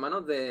misterioso en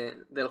manos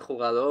del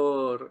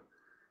jugador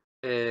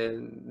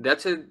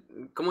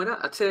de ¿cómo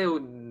era?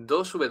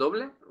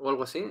 H2W o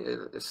algo así.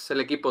 Es el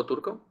equipo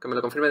turco. Que me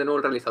lo confirme de nuevo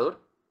el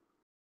realizador.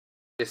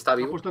 Está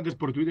vivo. Lo ha puesto antes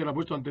por Twitter, ha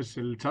puesto antes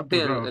el chat,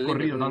 pero claro,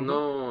 corrido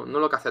tanto. No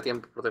lo que hace a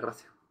tiempo, por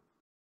desgracia.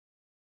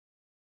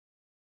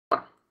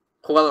 Bueno,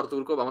 jugador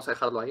turco, vamos a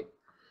dejarlo ahí.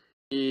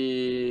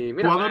 Y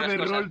mira, jugador de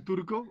rol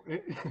turco.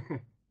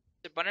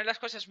 Se ponen las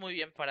cosas muy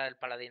bien para el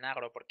paladín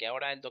agro, porque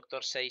ahora el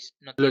Doctor 6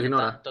 no tiene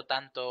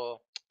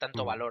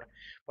tanto valor.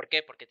 ¿Por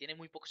qué? Porque tiene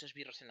muy pocos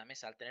esbirros en la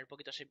mesa. Al tener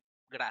poquitos,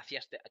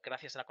 gracias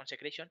a la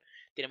Consecration,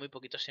 tiene muy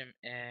poquitos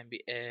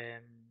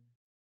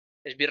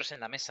esbirros en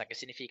la mesa, que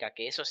significa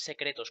que esos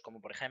secretos, como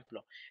por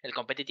ejemplo el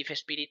Competitive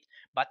Spirit,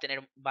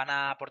 van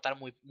a aportar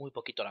muy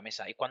poquito a la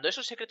mesa. Y cuando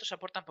esos secretos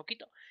aportan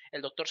poquito,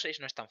 el Doctor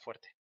 6 no es tan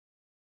fuerte.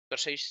 Doctor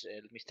 6,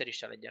 el Mysterious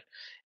Challenger.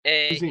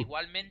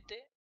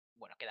 Igualmente,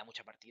 bueno, queda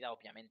mucha partida,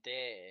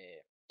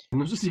 obviamente.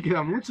 No sé si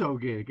queda mucha o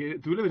qué.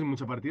 Tú le ves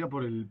mucha partida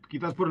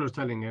quizás por los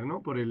Challenger,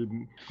 ¿no? Por el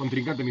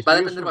contrincante misterioso. Va a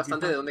depender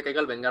bastante de dónde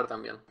caiga el Vengar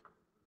también.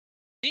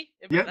 Sí,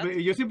 es verdad.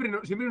 Yo siempre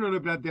nos lo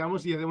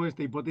planteamos y hacemos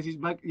esta hipótesis.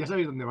 Ya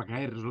sabéis dónde va a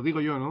caer, os lo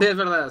digo yo, ¿no? Sí, es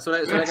verdad.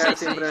 Suele caer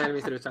siempre en el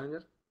Mysterious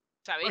Challenger.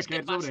 ¿Sabéis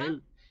qué pasa?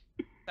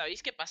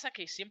 ¿Sabéis qué pasa?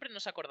 Que siempre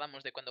nos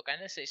acordamos de cuando cae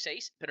en el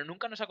 6-6, pero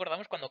nunca nos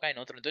acordamos cuando cae en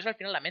otro. Entonces al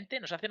final la mente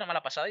nos hace una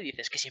mala pasada y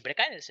dices que siempre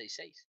cae en el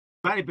 6-6.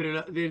 Vale,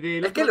 pero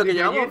es que lo que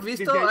llevamos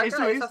visto acá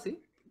eso es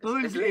así. Todo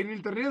en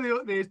el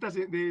torneo de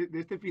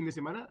este fin de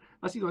semana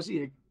ha sido así,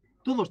 ¿eh?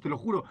 Todos, te lo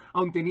juro,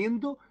 aun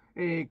teniendo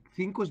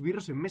 5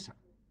 esbirros en mesa.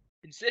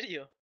 ¿En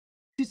serio?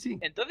 Sí.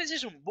 Entonces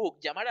es un bug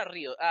llamar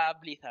a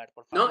Blizzard,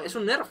 por favor. No, es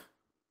un nerf.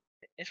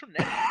 Es un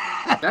nerf.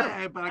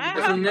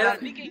 Claro. Es un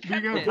nerf. Big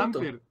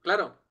Hunter.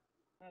 Claro.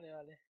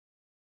 Vale.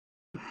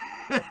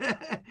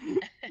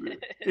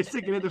 Es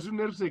secreto, es un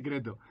nerf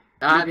secreto.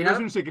 Mira, es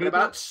un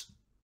secreto.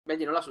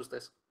 Benji, no lo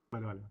asustes.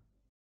 Vale.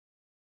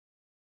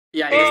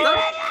 Y ahí está.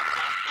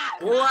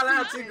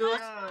 ¡Hola, chicos!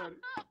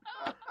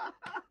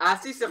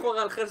 Así se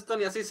juega el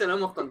Hearthstone y así se lo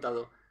hemos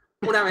contado.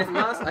 Una vez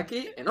más,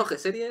 aquí, en OG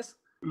Series.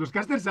 Los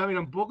casters saben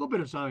un poco,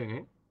 pero saben,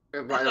 ¿eh?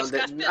 Bueno,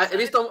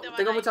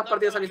 tengo muchas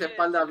partidas a mis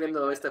espaldas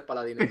viendo este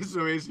paladín.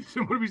 Eso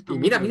hemos visto. Y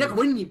mira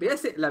cómo en mi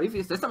PS, ¿la habéis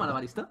visto esta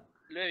malabarista?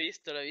 Lo he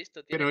visto.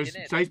 Pero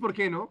 ¿sabéis por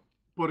qué no?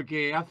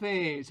 Porque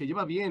se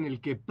lleva bien,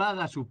 el que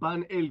paga su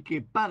pan, el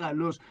que paga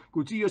los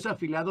cuchillos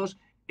afilados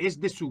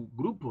es de su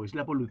grupo, es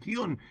la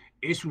polución,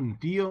 es un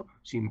tío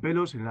sin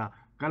pelos en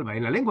la calva,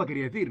 en la lengua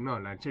quería decir, no,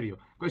 en serio,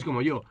 es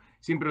como yo,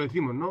 siempre lo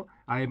decimos, ¿no?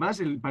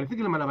 Además, parece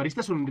que el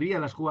malabarista sonríe a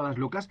las jugadas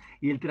locas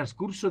y el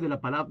transcurso de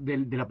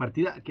la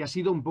partida, que ha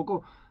sido un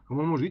poco,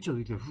 como hemos dicho,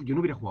 dice, yo no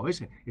hubiera jugado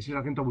ese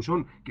sargento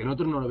abusón, que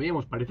nosotros no lo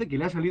veíamos, parece que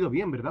le ha salido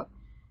bien, ¿verdad?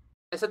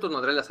 Ese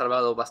turno 3 le ha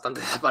salvado bastante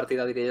la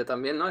partida, diría yo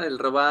también, ¿no? El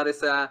robar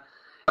esa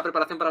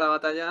preparación para la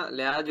batalla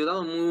le ha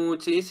ayudado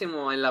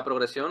muchísimo en la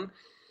progresión.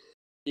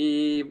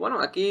 Y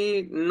bueno,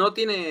 aquí no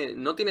tiene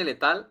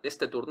letal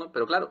este turno,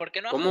 pero claro, ¿Por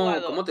qué no ha ¿cómo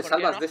jugado, te por qué no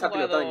salvas ha de esa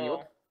pilotada de jugado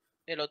minibot?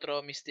 el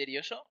otro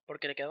misterioso?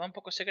 ¿Porque le quedaban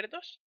pocos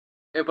secretos?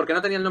 Porque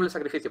no tenía el noble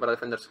sacrificio para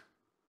defenderse.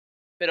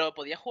 Pero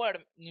podía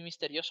jugar ni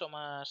misterioso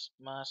más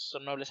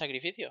noble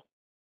sacrificio.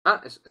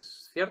 Ah, es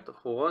cierto,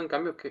 jugó en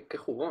cambio, ¿qué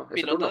jugó?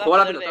 Ese turno, Pilotada, jugó a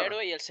la poder de pilotada.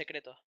 héroe y el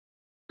secreto.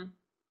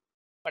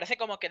 Parece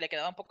como que le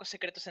quedaban pocos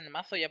secretos en el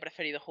mazo y ha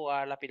preferido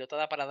jugar la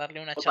pilotada para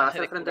darle una O para chance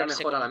hacer de frente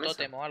curarse mejor a con la un mesa.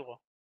 tótem o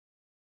algo.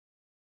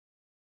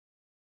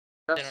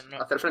 Pero Quizás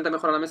no. hacer frente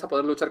mejor a la mesa,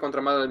 poder luchar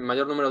contra el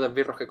mayor número de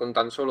esbirros que con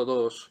tan solo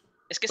dos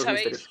Es que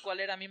 ¿sabéis misteriosos. cuál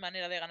era mi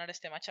manera de ganar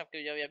este matchup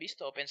que yo había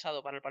visto o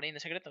pensado para el paladín de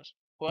secretos?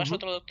 Juegas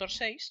otro Doctor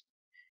 6,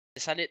 te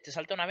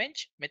salta una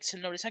bench, metes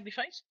el noble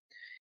sacrifice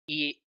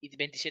y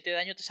 27 de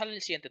daño te sale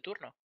el siguiente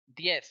turno.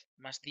 10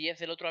 más 10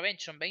 del otro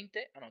bench son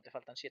 20. Ah, no, te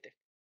faltan 7.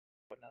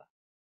 Pues nada.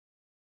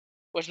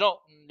 Pues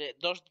no,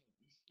 2.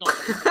 No,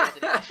 tampoco ya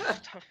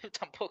tenía.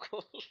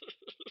 Tampoco.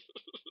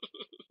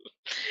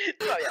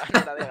 No había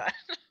manera de ganar.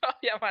 No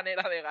había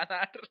manera de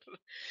ganar.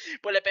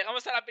 Pues le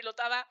pegamos a la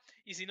pilotada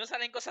y si no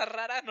salen cosas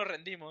raras nos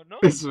rendimos, ¿no?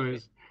 Eso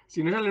es.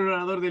 Si no sale el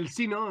orador del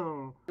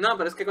sino... No,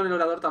 pero es que con el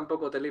orador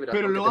tampoco te libras,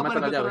 Pero porque luego te mata la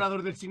aparece otro llave.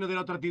 orador del sino de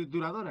la otra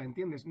trituradora,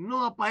 ¿entiendes?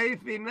 No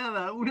aparece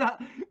nada.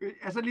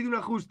 Ha salido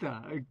una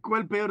justa.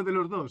 ¿Cuál peor de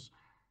los dos?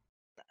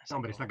 No,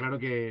 hombre, está claro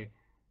que... Esta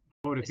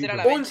era Pobrecito.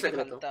 la Un bench que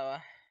secreto.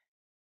 faltaba.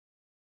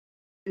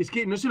 Es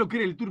que no se lo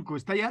cree el turco.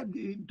 Está ya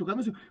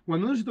tocándose...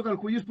 Cuando uno se toca el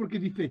cuello es porque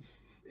dice...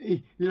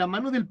 la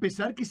mano del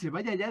pesar que se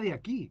vaya ya de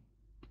aquí.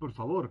 Por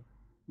favor.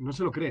 No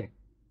se lo cree.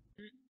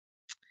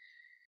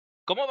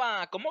 ¿Cómo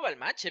va el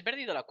match? He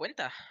perdido la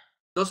cuenta.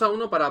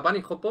 2-1 para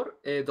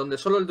BunnyHoppor, donde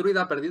solo el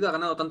druida ha perdido, ha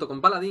ganado tanto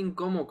con paladín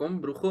como con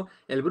brujo.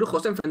 El brujo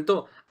se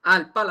enfrentó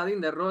al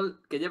paladín de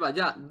rol, que lleva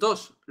ya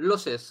 2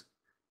 loses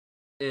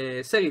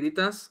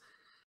seguiditas.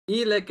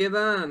 Y le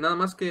queda nada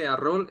más que a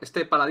rol,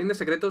 este paladín de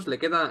secretos, le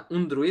queda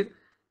un druid.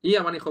 Y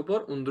a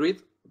BunnyHoppor un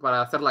druid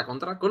para hacer la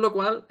contra. Con lo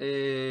cual,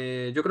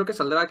 yo creo que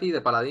saldrá aquí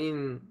de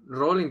paladín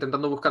rol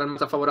intentando buscar el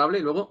más favorable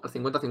y luego al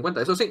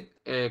 50-50. Eso sí,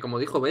 como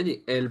dijo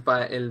Belly,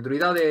 el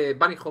druida de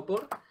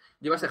BunnyHoppor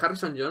lleva ese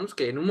Harrison Jones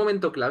que en un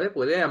momento clave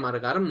puede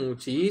amargar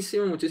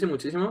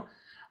muchísimo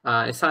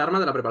a esa arma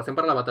de la preparación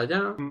para la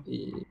batalla.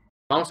 Y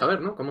vamos a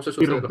ver, ¿no? Cómo se Y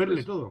suceden los romperle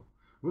plays. todo.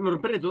 Bueno,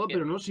 romperle todo,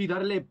 pero no si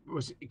darle,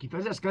 pues,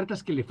 quizás las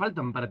cartas que le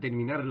faltan para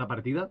terminar la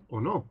partida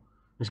o no.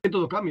 Es que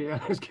todo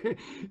cambia. Es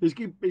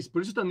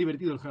por eso es tan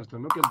divertido el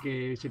Hearthstone, ¿no? Que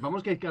aunque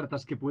sepamos que hay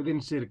cartas que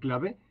pueden ser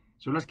clave,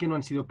 son las que no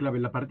han sido clave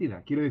en la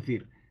partida. Quiero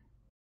decir,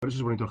 por eso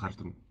es bonito el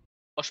Hearthstone.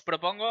 Os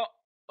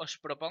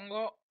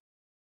propongo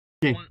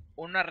 ¿Qué?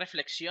 una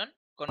reflexión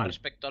con Vale.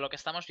 respecto a lo que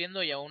estamos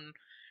viendo y a un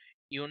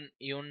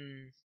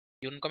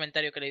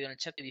comentario que he leído en el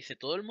chat que dice: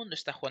 ¿todo el mundo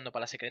está jugando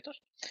para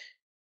secretos?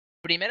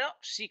 Primero,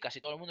 sí,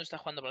 casi todo el mundo está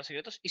jugando para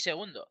secretos. Y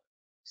segundo,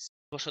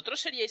 ¿vosotros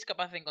seríais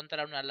capaces de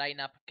encontrar una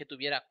lineup que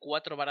tuviera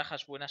 4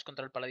 barajas buenas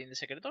contra el paladín de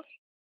secretos?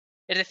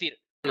 Es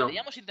decir, No,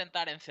 ¿podríamos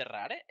intentar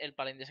encerrar el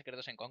paladín de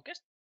secretos en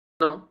Conquest?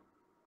 no.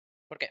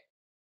 ¿Por qué?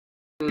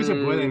 Sí se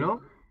puede,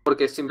 ¿no?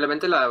 Porque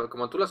simplemente,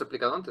 como tú lo has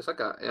explicado antes,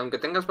 Aka, aunque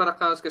tengas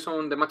barajas que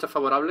son de matcha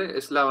favorable,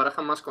 es la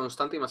baraja más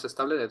constante y más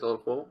estable de todo el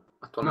juego Una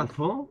actualmente.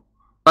 Zo,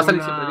 Va a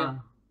salir siempre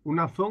bien.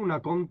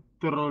 una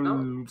Control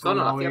No, Zo con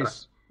no la la OS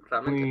cierras,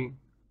 realmente. muy...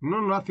 No,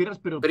 no la cierras,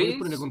 pero puedes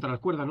ponerle Freeze, contra las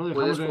cuerdas, ¿no?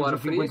 Dejamos puedes en ese jugar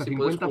Freeze y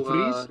puedes 50-50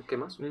 freeze. jugar... ¿Qué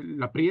más?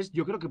 La Priest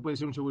yo creo que puede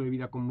ser un seguro de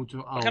vida con mucho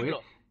Por AOE.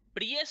 ejemplo,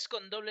 Priest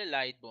con doble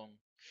Lightbone,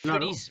 Claro.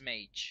 Freeze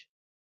Mage,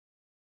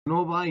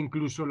 No va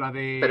incluso la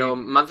de... Pero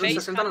más de un Face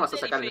 60 no vas a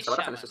Hunter y sacar en Face esa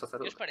baraja, en Shaman. ese ¿Qué os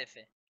sacerdote.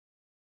 parece?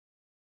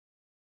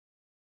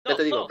 Ya No,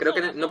 te digo, creo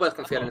que la no puedes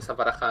confiar Zo. en esas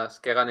barajas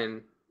que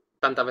ganen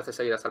tantas veces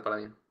seguidas al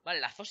paladín.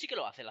 Vale, la Zo sí que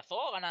lo hace. La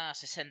Zo gana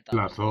 60.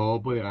 La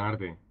Zo puede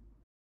ganarte.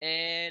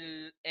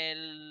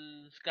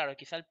 Claro,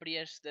 quizá el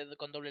Priest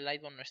con doble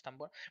Lightbone no es tan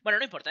bueno. Bueno,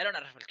 no importa, era una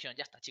reflexión,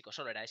 ya está, chicos,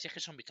 solo era. Si es que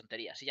son mis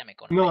tonterías, y ya me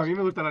conocéis. No, a mí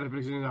me gustan las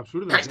reflexiones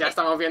absurdas. Ya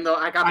estamos viendo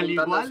acá Al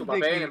apuntando en igual su de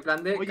papel, que, en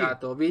plan de oye,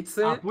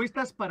 Katowice.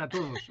 apuestas para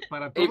todos.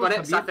 Para Y todos pone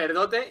también.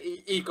 sacerdote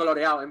y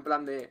coloreado, en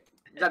plan de...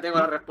 Ya tengo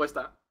la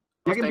respuesta.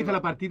 Ya Os que empieza tengo.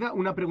 la partida,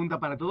 una pregunta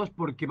para todos,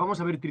 porque vamos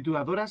a ver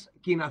trituradoras.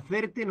 Quien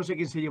acerte, no sé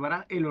quién se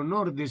llevará el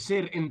honor de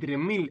ser entre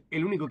 1000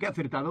 el único que ha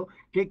acertado,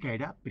 que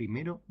caerá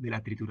primero de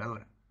la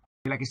trituradora.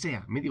 De la que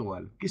sea, me da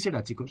igual. ¿Qué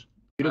será, chicos?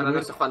 Ahora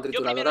no se juegan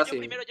trituradoras yo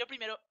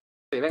primero.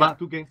 Sí, venga. Va,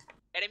 ¿tú qué?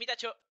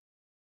 Eremitacho.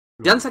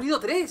 Ya han salido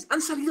 3,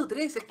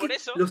 es que Por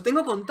eso. los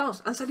tengo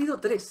contados, han salido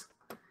 3.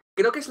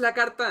 Creo que es la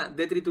carta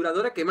de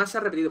trituradora que más se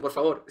ha repetido, por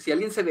favor. Si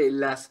alguien se ve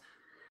las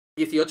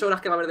 18 horas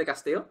que va a haber de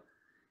casteo,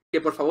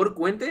 que por favor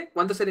cuente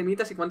cuántos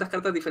eremitas y cuántas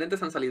cartas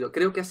diferentes han salido.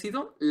 Creo que ha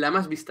sido la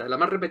más vista, la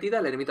más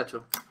repetida, la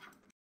eremitacho.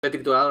 De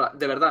trituradora,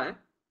 de verdad, ¿eh?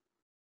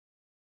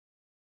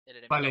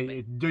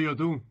 Vale, yo,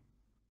 tú.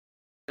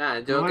 Yo va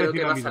a creo decir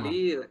que la va a misma.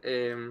 salir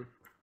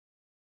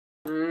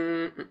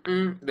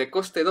de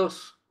coste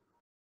 2.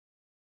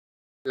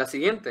 La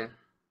siguiente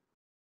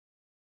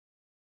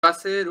va a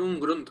ser un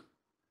grunt.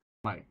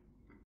 Vale.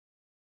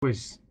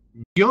 Pues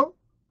yo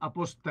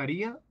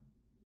apostaría,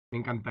 me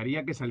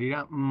encantaría que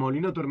saliera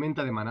Molino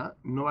Tormenta de Maná,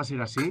 no va a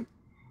ser así,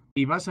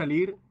 y va a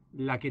salir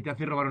La que te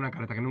hace robar una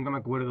carta, que nunca me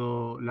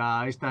acuerdo.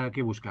 Esta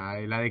que busca,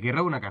 la de que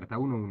roba una carta,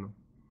 1-1.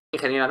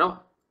 Ingeniera,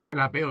 no.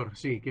 La peor,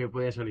 sí, que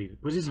podía salir.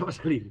 Pues esa va a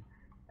salir.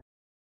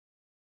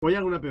 ¿O hay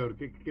alguna peor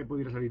que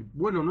pudiera salir?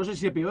 Bueno, no sé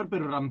si es peor,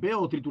 pero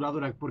rampeo o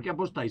trituradora. ¿Por qué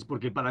apostáis?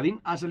 Porque el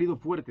paladín ha salido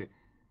fuerte.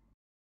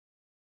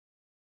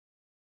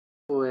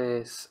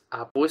 Pues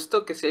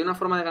apuesto que si hay una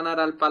forma de ganar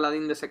al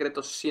paladín de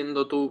secretos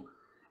siendo tú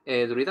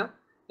druida,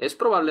 es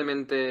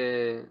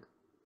probablemente.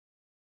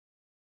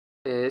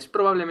 Es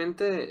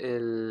probablemente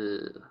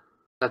el.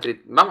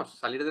 Vamos,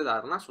 salir de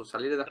Darnasus,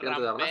 salir de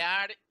aspirante de Darnasus.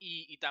 Rampear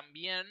y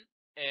también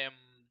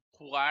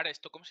jugar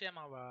esto, ¿cómo se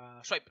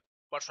llamaba? Swipe.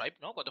 Jugar swipe,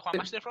 ¿no? Cuando juegas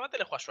Master Format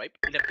le juegas swipe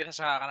y le empiezas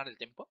a ganar el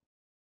tiempo.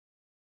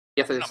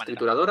 Y Es una haces manera.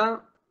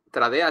 trituradora,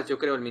 tradeas, yo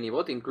creo, el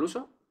minibot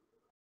incluso.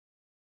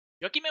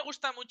 Yo aquí me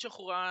gusta mucho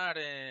jugar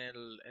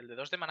el de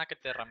 2 de maná que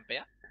te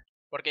rampea.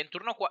 Porque en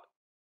turno 4.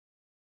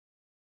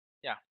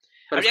 Ya.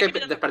 Pero Habría es que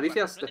mirarlo con calma,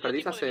 desperdicias, no he tenido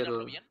tiempo desperdicias de mirarlo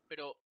el. bien,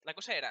 pero la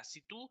cosa era,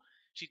 si tú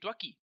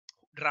aquí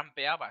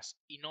rampeabas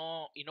y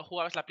no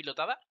jugabas la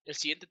pilotada, el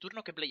siguiente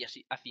turno ¿qué play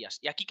hacías?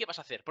 ¿Y aquí qué vas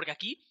a hacer? Porque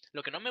aquí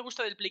lo que no me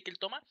gusta del play que él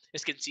toma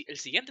es que el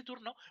siguiente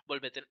turno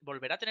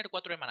volverá a tener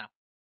 4 de maná.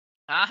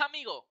 ¡Ah,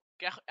 amigo!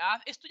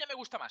 Esto ya me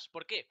gusta más.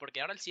 ¿Por qué?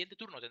 Porque ahora el siguiente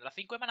turno tendrá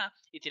 5 de maná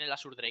y tiene la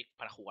Surdrake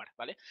para jugar,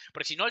 ¿vale?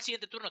 Porque si no, el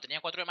siguiente turno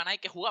tenía 4 de maná y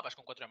 ¿qué jugabas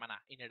con 4 de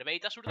maná?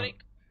 Innervate a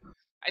Surdrake.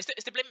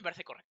 Este play me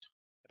parece correcto.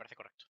 Me parece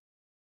correcto.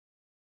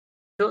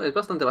 Es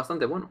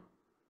bastante bueno.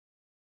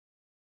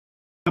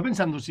 Estoy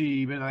pensando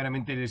si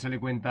verdaderamente le sale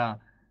cuenta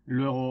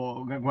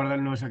luego guardar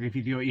el nuevo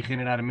sacrificio y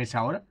generar mesa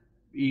ahora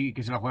y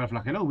que se la juegue al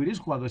flagelo. ¿Hubierais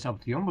jugado esa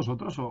opción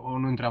vosotros o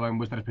no entraba en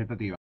vuestra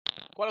expectativa?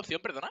 ¿Cuál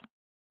opción, perdona?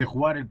 De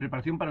jugar el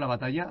preparación para la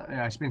batalla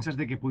a expensas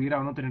de que pudiera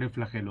o no tener el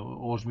flagelo.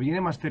 ¿Os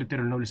viene más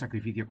certero el noble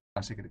sacrificio con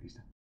la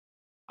secretista?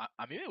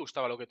 A mí me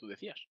gustaba lo que tú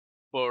decías.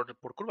 Por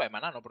curva de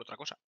maná, no por otra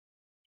cosa.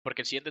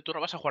 Porque el siguiente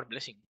turno vas a jugar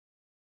Blessing.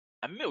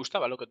 A mí me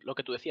gustaba lo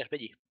que tú decías,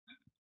 Belly.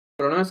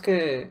 El problema es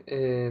que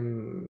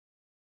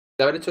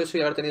de haber hecho eso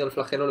y haber tenido el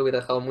flagelo lo hubiera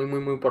dejado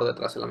muy por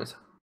detrás en la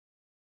mesa.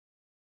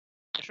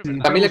 Eso es Sí,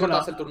 verdad. También le entramos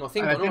contabas el turno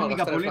 5, la ¿no? Al técnica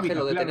gastar el polémica,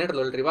 flagelo de claro.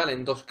 tenerlo, el rival,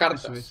 en 2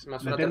 cartas. Eso es.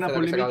 Más La una eterna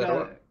tercera que se acaba de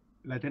robar. polémica,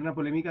 la eterna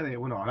polémica de,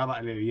 bueno,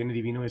 ahora le viene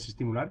divino es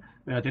estimular,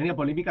 pero la eterna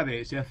polémica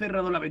de ¿se ha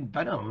cerrado la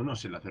ventana o no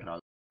se la ha cerrado?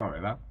 No,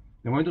 ¿verdad?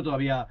 De momento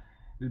todavía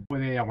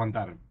puede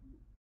aguantar.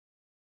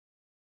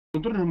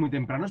 Son torneos muy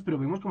tempranos, pero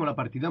vemos como la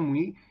partida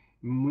muy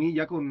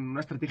ya con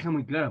una estrategia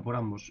muy clara por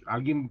ambos.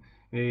 Alguien,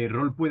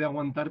 RoL puede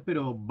aguantar,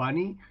 pero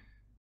Bunny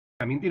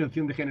también tiene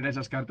opción de generar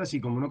esas cartas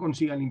y como no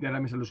consiga limpiar la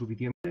mesa lo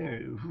suficiente.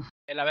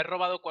 El haber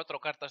robado 4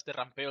 cartas de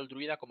rampeo el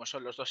druida, como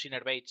son los 2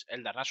 Innervates,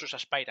 el Darnassus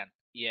Aspirant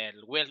y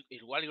el Wild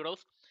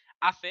Growth,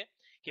 hace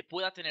que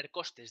pueda tener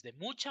costes de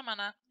mucha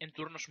mana en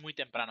turnos muy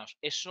tempranos.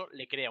 Eso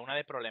le crea una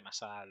de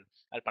problemas al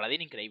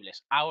paladín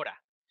increíbles.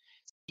 Ahora,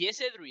 si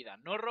ese druida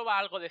no roba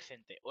algo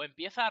decente o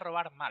empieza a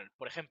robar mal,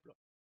 por ejemplo,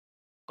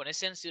 con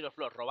ese Ancient of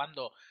Floor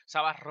robando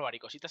Sábados robar y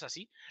cositas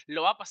así,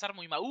 lo va a pasar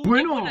muy mal. ¡Qué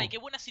buena! Y qué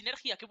buena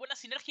sinergia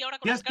ahora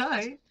con Ya las está,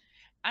 cartas.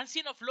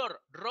 Ancient of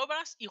Floor,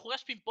 robas y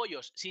juegas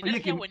pimpollos.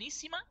 Sinergia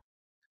buenísima.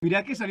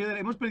 Mirad que salió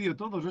hemos perdido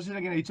todos, no sé a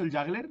quién ha dicho el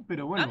juggler,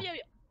 pero bueno.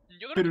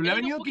 Yo creo Pero que le ha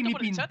leído un venido que poquito ni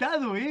por el chat.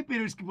 pintado,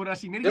 pero es que por la Yo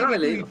sinergia no lo que he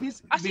tú leído.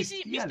 dices, Ah, sí,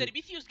 bestial. Mr.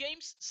 Vicious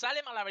Games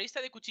sale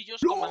malabarista de cuchillos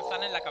con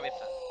manzana en la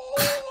cabeza.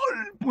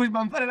 Pues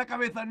manzana en la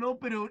cabeza no,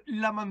 pero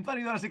la manzana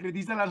ha ido a la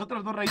secretista en las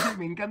otras 2 raíces.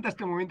 Me encanta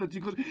este momento,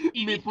 chicos.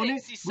 Y me dice, pone,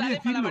 si voy a sale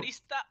decirlo.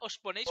 malabarista, os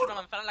ponéis una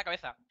manzana en la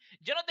cabeza.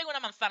 Yo no tengo una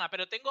manzana,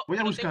 pero tengo. Voy a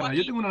pero buscarla, tengo yo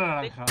aquí, tengo una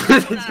naranja.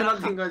 Yo no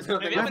tengo, yo no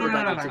Me tengo voy a Voy a poner una fruta,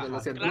 naranja. chicos, lo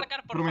siento.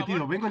 Clarkar, por Prometido,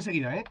 favor. vengo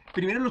enseguida, ¿eh?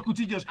 Primero los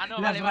cuchillos, Ah, no,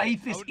 las vale,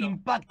 raíces aún no.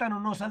 impactan o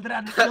no,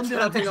 saldrán. Yo ¿Dónde no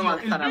la tengo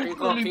fusión?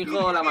 manzana,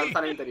 finjo la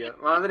manzana interior.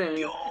 Madre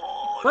mía.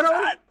 Bueno,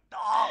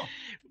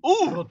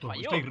 Roto,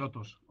 falló. estáis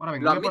rotos. Ahora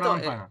vengo, Lo voy a por la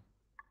admito, manzana.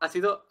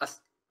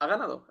 ha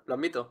ganado, lo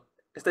admito.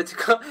 Este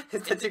chico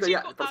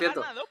ya, por ha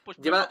cierto, ganado, pues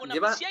lleva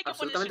si hay que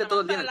ponerse absolutamente una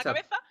todo el día manzana en en el la chat.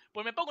 cabeza,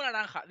 pues me pongo una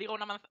naranja. Digo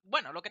una manzana.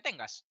 Bueno, lo que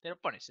tengas, te lo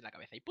pones en la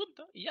cabeza y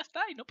punto. Y ya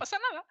está, y no pasa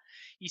nada.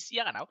 Y sí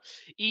ha ganado.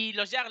 Y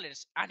los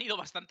jugglers han ido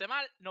bastante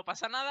mal, no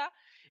pasa nada.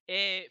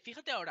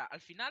 Fíjate ahora,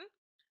 al final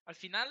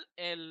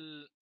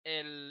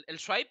el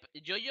swipe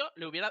yo-yo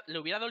le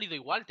hubiera dolido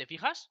igual, ¿te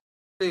fijas?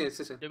 Sí.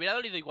 Le hubiera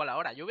dolido igual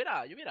ahora. Yo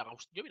hubiera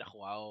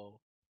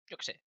jugado. Yo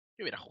qué sé.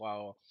 Yo hubiera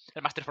jugado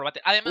el Master for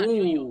Battle. Además,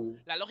 yo,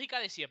 la lógica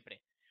de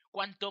siempre.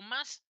 Cuanto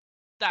más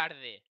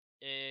tarde.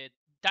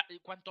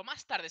 Cuanto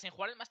más tardes en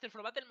jugar el Master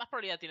for Battle, más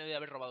probabilidad tiene de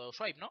haber robado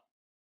swipe, ¿no?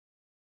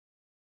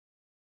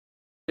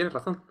 Tienes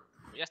razón.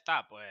 Ya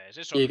está, pues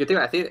eso. ¿Y qué te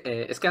iba a decir?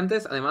 Es que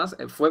antes, además,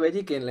 fue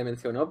Belly quien le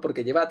mencionó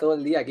porque lleva todo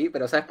el día aquí.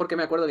 Pero ¿sabes por qué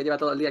me acuerdo que lleva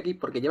todo el día aquí?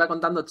 Porque lleva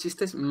contando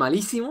chistes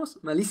malísimos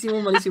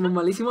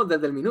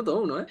desde el minuto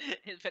 1, ¿eh?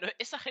 Pero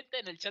esa gente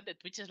en el chat de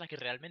Twitch es la que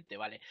realmente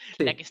vale.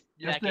 Sí,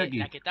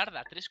 La que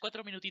tarda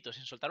 3-4 minutitos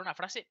en soltar una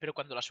frase, pero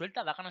cuando la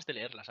suelta da ganas de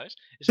leerla, ¿sabes?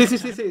 Sí,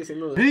 sin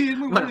duda. Sí, es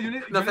muy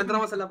bueno. Nos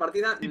centramos en la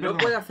partida. Sí, no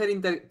puede hacer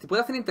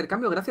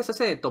intercambio gracias a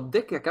ese top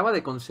deck que acaba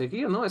de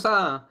conseguir, ¿no?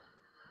 Esa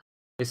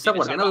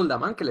guardiana de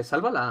Uldaman que le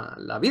salva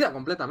la vida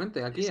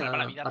completamente aquí le salva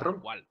la vida a tal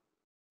RoL. cual.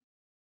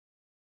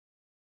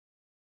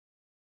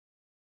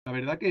 La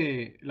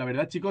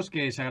verdad, chicos,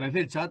 que se agradece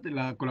el chat,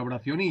 la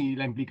colaboración y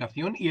la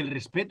implicación y el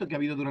respeto que ha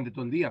habido durante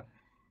todo el día.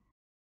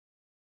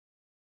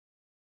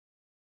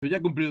 Yo ya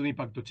he cumplido mi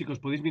pacto, chicos,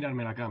 podéis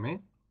mirarme la cama,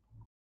 ¿eh?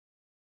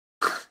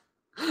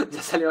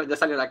 Ya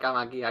salió la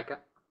cama aquí,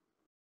 acá.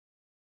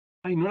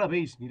 Ay, no la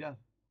veis, mirad.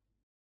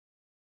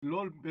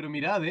 LOL, pero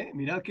mirad,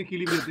 mirad qué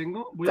equilibrio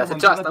tengo. Voy Te a has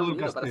hecho aguantarla hasta todo un el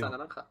nido para esa casteo.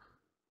 naranja.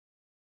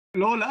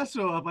 LOL,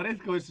 aso,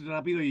 aparezco, es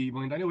rápido y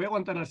momentáneo. Voy a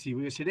aguantar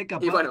así, seré Y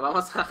capaz. bueno,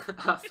 vamos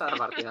a la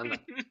partida,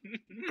 anda.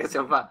 Que se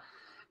os va.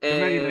 No me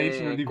hagáis reír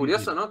si no es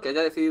Curioso, difícil. ¿no? Que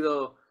haya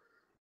decidido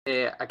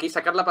aquí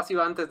sacar la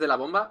pasiva antes de la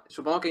bomba.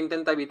 Supongo que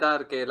intenta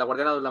evitar que la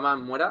guardiana de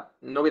Uldaman muera.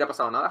 No hubiera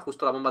pasado nada,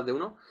 justo la bomba es de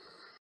uno.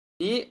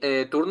 Y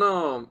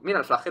turno. Mira,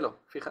 el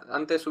flagelo. Fija,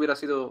 antes hubiera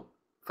sido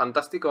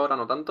fantástico, ahora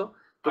no tanto.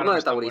 Ahora Turno no de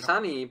es tan bueno.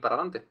 Taurisan y para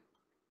adelante.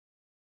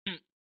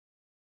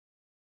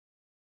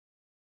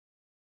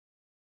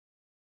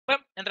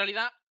 Bueno, en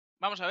realidad,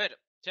 vamos a ver,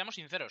 seamos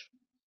sinceros.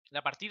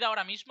 La partida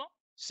ahora mismo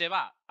se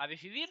va a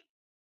decidir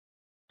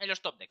en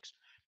los top decks.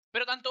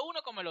 Pero tanto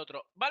uno como el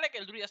otro. Vale que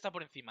el druida está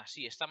por encima,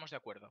 sí, estamos de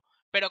acuerdo.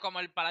 Pero como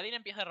el paladín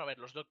empieza a robar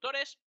los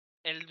doctores,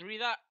 el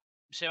druida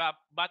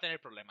va a tener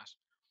problemas.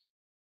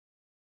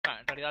 Bueno,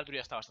 en realidad el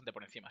druida está bastante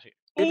por encima, sí.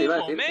 ¿Qué te ¡Un iba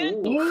a decir?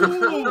 momento!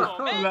 ¡Un La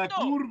momento!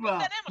 ¿Qué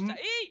curva! tenemos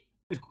ahí?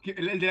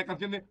 El de la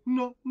canción de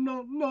no,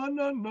 no, no,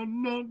 no, no,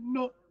 no,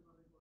 no.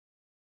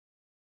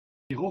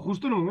 Llegó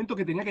justo en el momento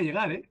que tenía que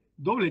llegar, ¿eh?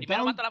 Doble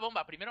Primero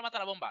taunt. primero mata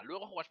la bomba,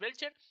 luego juegas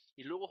Belcher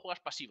y luego juegas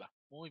pasiva.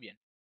 Muy bien.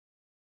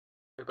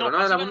 El No,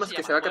 problema de la pasiva no bomba se es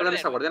que llama, se va a poder cargar de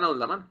esa héroe. guardiana de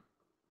Uldaman.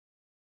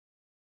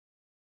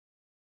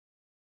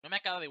 No me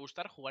acaba de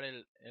gustar jugar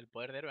el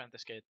poder de héroe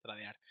antes que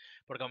tradear.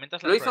 Porque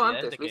aumentas Lo las hizo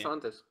probabilidades antes, lo hizo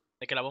antes.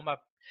 de que la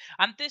bomba...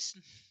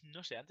 Antes,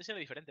 no sé, antes era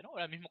diferente, ¿no?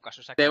 Era el mismo caso,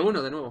 De exactamente.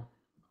 uno, de nuevo.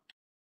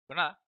 Pues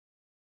nada.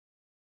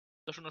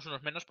 2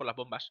 unos menos por las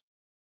bombas.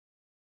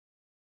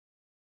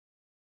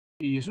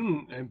 Y es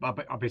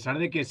a pesar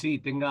de que sí,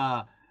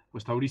 tenga,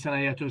 pues Taurisan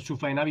haya hecho su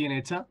faena bien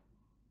hecha.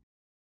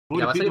 Y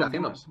la va a seguir Pobrecito, ¿qué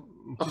haciendo.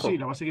 más? Sí, Ojo.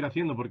 la va a seguir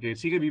haciendo porque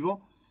sigue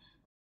vivo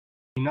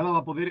y nada va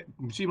a poder.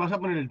 Sí, vas a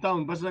poner el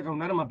taunt, vas a sacar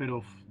un arma,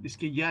 pero es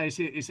que ya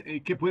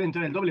que puede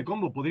entrar el doble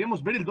combo.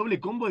 Podríamos ver el doble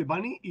combo de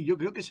Bunny y yo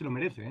creo que se lo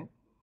merece, ¿eh?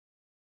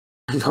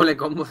 El doble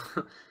combo.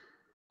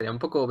 Sería un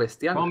poco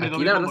bestial. Hombre, Aquí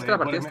doble la verdad combo, es que la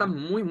partida está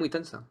muy, muy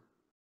tensa.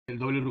 el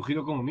doble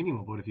rugido como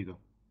mínimo, pobrecito.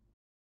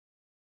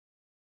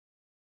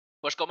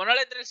 Pues como no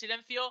le entre el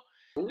silencio,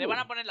 le van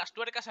Uh. a poner las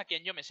tuercas a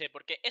quien yo me sé.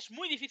 Porque es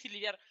muy difícil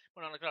lidiar...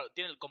 Bueno, claro,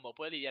 tiene el combo.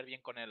 Puede lidiar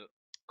bien con el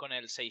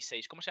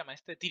 6-6. ¿Cómo se llama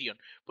este? Tyrion.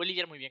 Puede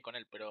lidiar muy bien con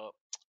él, pero...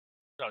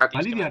 Claro, le ¿Va a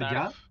tienes que lidiar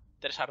matar ya?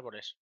 3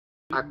 árboles.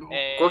 ¿A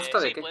costa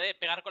de Sí, qué? puede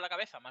pegar con la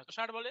cabeza más 2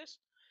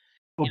 árboles.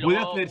 ¿O Y puede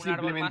luego hacer un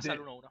árbol más al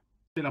simplemente, 1-1.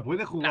 se la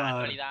puede Nah,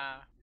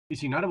 jugar y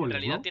sin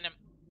árboles, ¿no? tiene...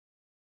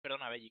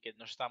 Perdona, Belly, que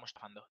nos estábamos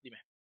bajando. Dime.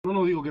 No,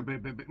 no digo que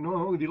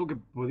no, digo que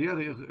podría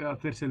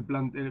hacerse el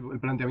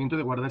planteamiento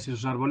de guardarse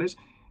esos árboles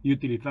y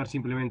utilizar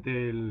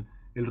simplemente el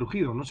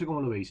rugido. No sé cómo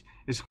lo veis.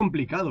 Es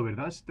complicado,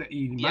 ¿verdad?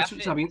 Y más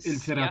sabiendo el Si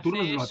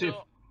cerraturnos hace de Batef.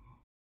 eso...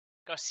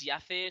 Claro, si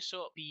hace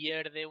eso,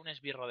 pierde un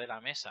esbirro de la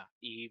mesa.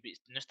 Y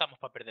no estamos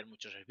para perder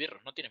muchos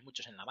esbirros. No tienes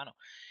muchos en la mano.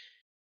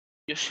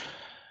 Dios.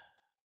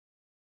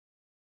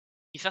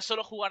 Quizás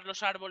solo jugar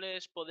los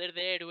árboles, poder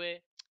de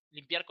héroe,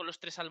 limpiar con los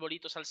 3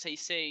 arbolitos al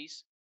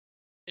 6-6.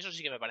 Eso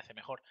sí que me parece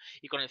mejor.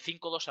 Y con el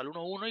 5-2 al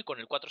 1-1 y con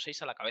el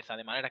 4-6 a la cabeza.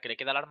 De manera que le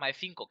queda el arma de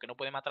 5 que no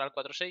puede matar al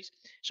 4-6.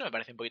 Eso me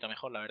parece un poquito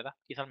mejor, la verdad.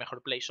 Quizá el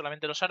mejor play.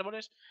 Solamente los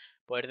árboles,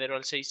 poder de héroe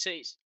al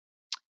 6-6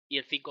 y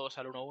el 5-2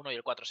 al 1-1 y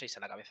el 4-6 a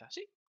la cabeza.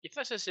 Sí,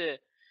 quizás es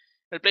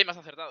el play más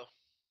acertado.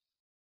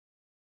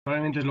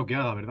 Probablemente es lo que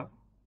haga, ¿verdad?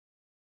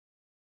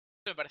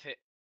 Eso me parece...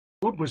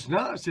 Pues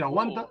nada, se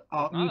aguanta.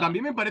 Pues nada.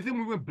 También me parece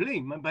muy buen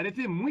play. Me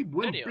parece muy ¿En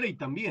buen serio? play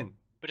también.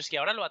 Pero es que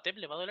ahora lo ATEP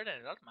le va a doler en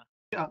el alma.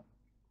 Ya.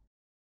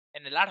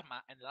 En el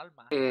arma, en el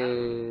alma.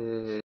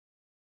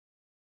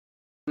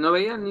 No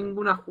veía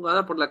ninguna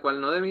jugada por la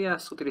cual no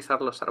debías utilizar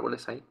los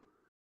árboles ahí.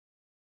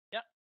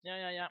 Ya.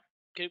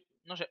 Que,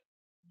 no sé.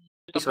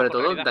 Yo Y sobre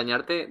tampoco, en todo,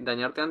 realidad.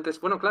 dañarte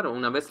antes. Bueno, claro,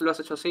 una vez lo has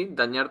hecho así,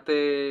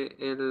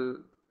 dañarte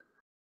el.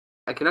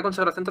 Aquí una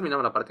consagración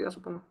terminaba la partida,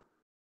 supongo.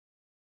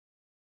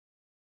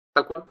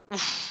 Tal cual.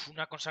 Uf,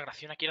 una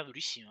consagración aquí era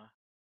durísima.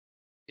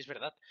 Es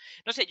verdad.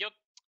 No sé, yo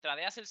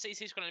tradeas el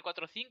 6-6 con el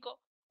 4-5,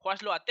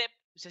 juegaslo a TEP,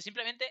 o sea,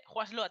 simplemente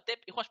jugaslo a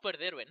TEP y juegas poder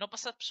de héroe. No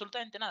pasa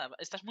absolutamente nada,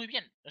 estás muy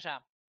bien. O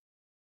sea,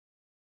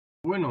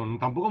 Bueno,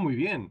 tampoco muy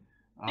bien.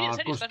 sí, en A serio,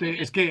 estás muy coste,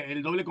 bien. es que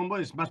el doble combo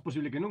es más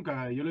posible que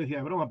nunca. Yo lo decía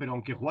de broma, pero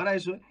aunque jugara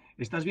eso,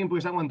 estás bien,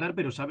 puedes aguantar,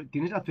 pero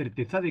tienes la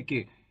certeza de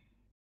que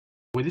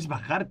puedes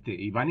bajarte.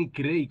 Y Bunny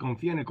cree y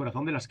confía en el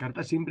corazón de las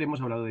cartas. Siempre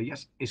hemos hablado de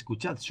ellas.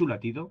 Escuchad su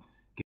latido,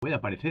 que puede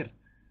aparecer.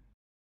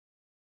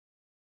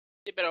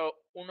 Sí, pero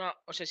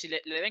o sea, si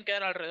le deben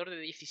quedar alrededor de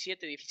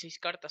 17, 16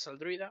 cartas al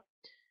druida.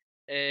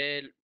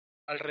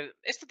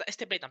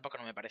 Este play tampoco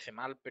no me parece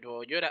mal,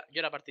 pero yo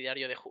era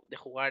partidario de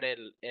jugar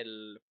el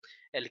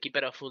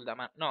Keeper of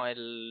Uldaman. No,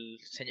 el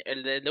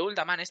de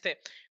Uldaman, Sí, la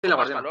con más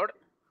guardiana. valor.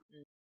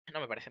 No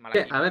me parece mal.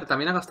 A ver,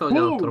 también ha gastado ya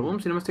Doctor Boom,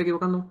 si no me estoy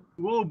equivocando.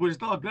 Wow, pues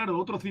estaba claro,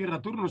 otro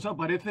cierra turnos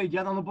aparece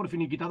ya dando por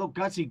finiquitado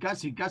casi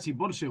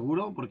por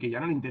seguro, porque ya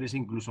no le interesa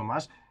incluso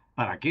más.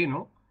 ¿Para qué,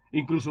 no?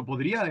 Incluso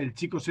podría el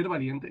chico ser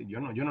valiente, yo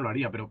no lo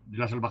haría, pero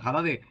la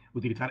salvajada de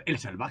utilizar el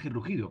salvaje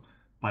rugido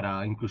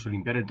para incluso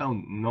limpiar el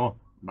town, no,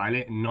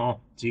 ¿vale?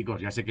 No,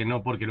 chicos, ya sé que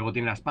no, porque luego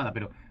tiene la espada,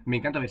 pero me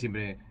encanta ver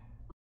siempre...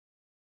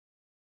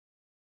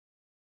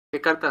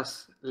 ¿Qué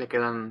cartas le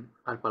quedan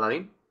al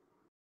paladín?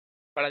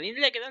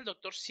 Paladín le queda el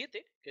Doctor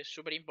 7, que es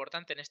súper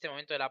importante en este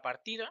momento de la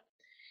partida.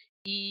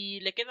 Y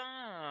le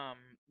queda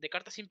de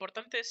cartas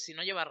importantes, si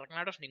no lleva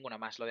Ragnaros, ninguna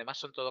más. Lo demás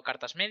son todo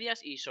cartas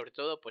medias y sobre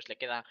todo pues le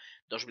queda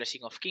 2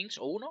 Blessing of Kings,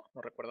 o uno,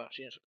 no recuerdo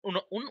si es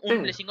un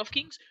Blessing of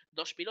Kings,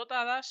 2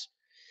 pilotadas,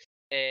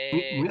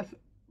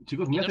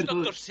 Chicos, y muy 2 acertado.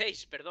 Doctor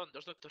 6, perdón,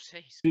 2 Doctor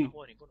 6, Sí. no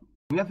juego ninguno.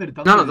 Muy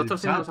acertado. No, los Doctor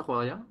 6 no los ha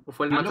jugado ya. ¿O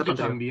fue el matchup que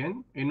anterior?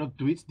 también en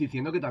tweets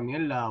diciendo que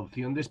también la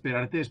opción de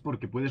esperarte es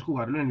porque puedes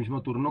jugarlo en el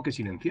mismo turno que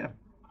silenciar.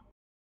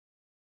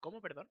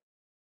 ¿Cómo, perdón?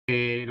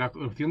 La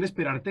opción de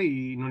esperarte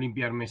y no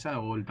limpiar mesa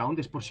o el taunt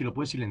es por si lo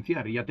puedes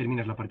silenciar y ya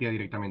terminas la partida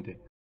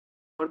directamente.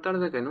 Mejor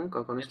tarde que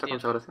nunca con esta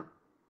consagración.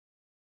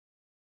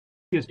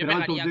 Sí, Yo esperaba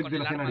el top pegaría deck con de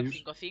el los arma al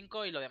escenarios.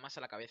 5-5 y lo demás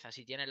a la cabeza.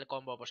 Si tiene el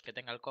combo, pues que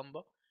tenga el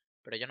combo.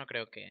 Pero yo no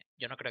creo que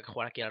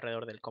jugar aquí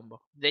alrededor del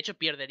combo. De hecho,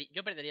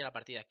 yo perdería la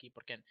partida aquí.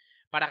 Porque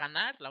para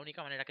ganar, la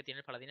única manera que tiene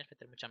el paladín es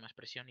meter mucha más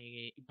presión.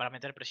 Y para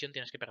meter presión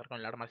tienes que pegar con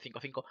el arma al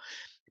 5-5.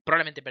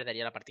 Probablemente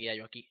perdería la partida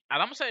yo aquí.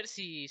 Vamos a ver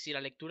si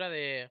la lectura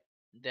de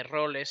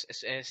rol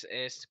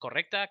es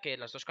correcta. Que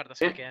las dos cartas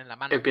que quedan en la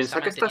mano. Piensa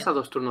que estás a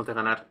 2 turnos de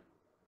ganar.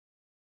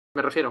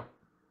 Me refiero.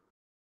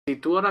 Si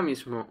tú ahora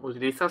mismo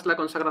utilizas la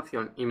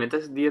consagración y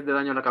metes 10 de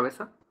daño a la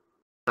cabeza,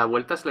 la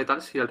vuelta es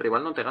letal si el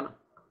rival no te gana.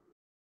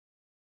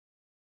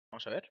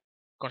 Vamos a ver.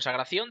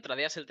 Consagración,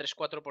 tradeas el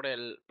 3-4 por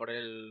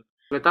el...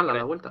 Letal a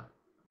la vuelta.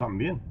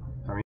 También.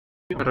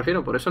 Me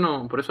refiero, por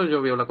eso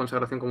yo veo la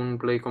consagración como un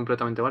play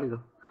completamente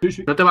válido.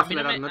 Sí. No te va a A mí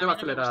no acelerar, me no te va a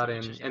gusta acelerar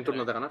mucho, en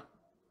turnos de ganar.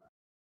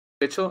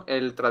 De hecho,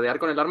 el tradear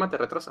con el arma te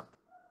retrasa.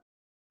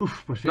 Pues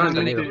No lo he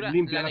finalmente entendido.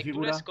 limpia La la lectura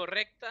figura. es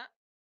correcta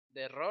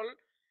de rol.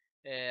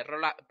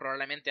 Rol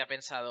probablemente ha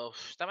pensado,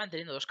 estaban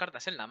teniendo dos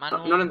cartas en la mano.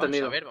 No lo he Vamos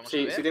entendido. a ver.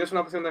 Si tienes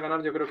una opción de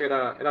ganar, yo creo que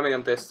era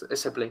mediante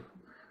ese play.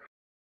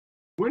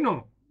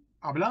 Bueno,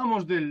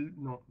 hablábamos del...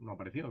 No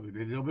apareció.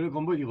 Del doble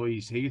combo y digo,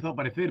 y se hizo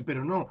aparecer,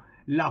 pero no.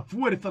 La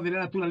fuerza de la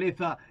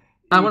naturaleza.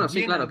 Bueno,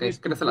 sí, claro, que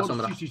crece la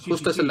sombra. Sí,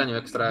 Justo es el daño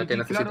extra que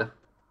necesita.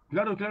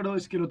 Claro,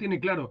 es que lo tiene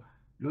claro.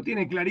 Lo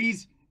tiene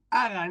clarís,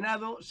 ha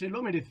ganado, se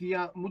lo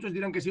merecía. Muchos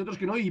dirán que sí, otros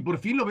que no. Y por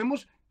fin lo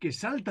vemos que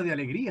salta de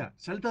alegría.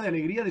 Salta de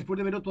alegría después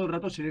de verlo todo el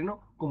rato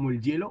sereno, como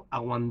el hielo,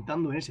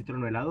 aguantando en ese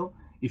trono helado.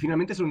 Y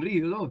finalmente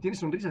sonríe, ¿no? Tiene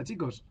sonrisa,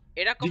 chicos.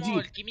 Era como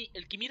GG.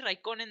 el Kimi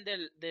Raikkonen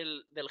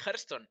del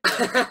Hearthstone.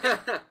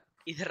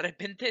 Y de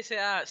repente se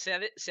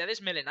ha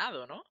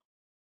desmelenado, ¿no?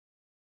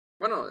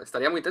 Bueno,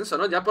 estaría muy tenso,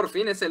 ¿no? Ya por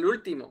fin es el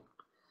último.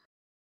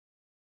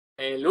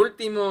 El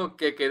último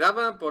que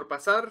quedaba por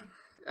pasar.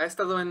 Ha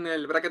estado en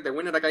el bracket de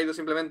winner, ha caído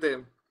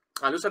simplemente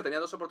a loser. Tenía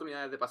 2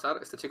 oportunidades de pasar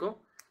este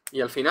chico.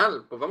 Y al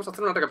final, pues vamos a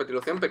hacer una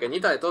recapitulación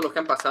pequeñita de todos los que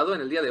han pasado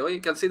en el día de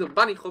hoy. Que han sido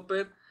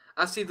BunnyHoppor,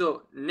 ha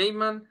sido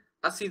Neyman,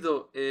 ha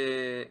sido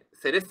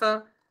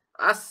Cereza,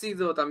 ha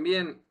sido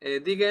también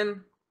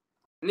Diggen,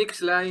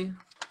 Nixley,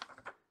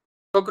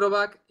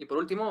 Cockroback y por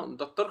último,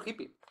 Dr.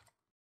 Hippie.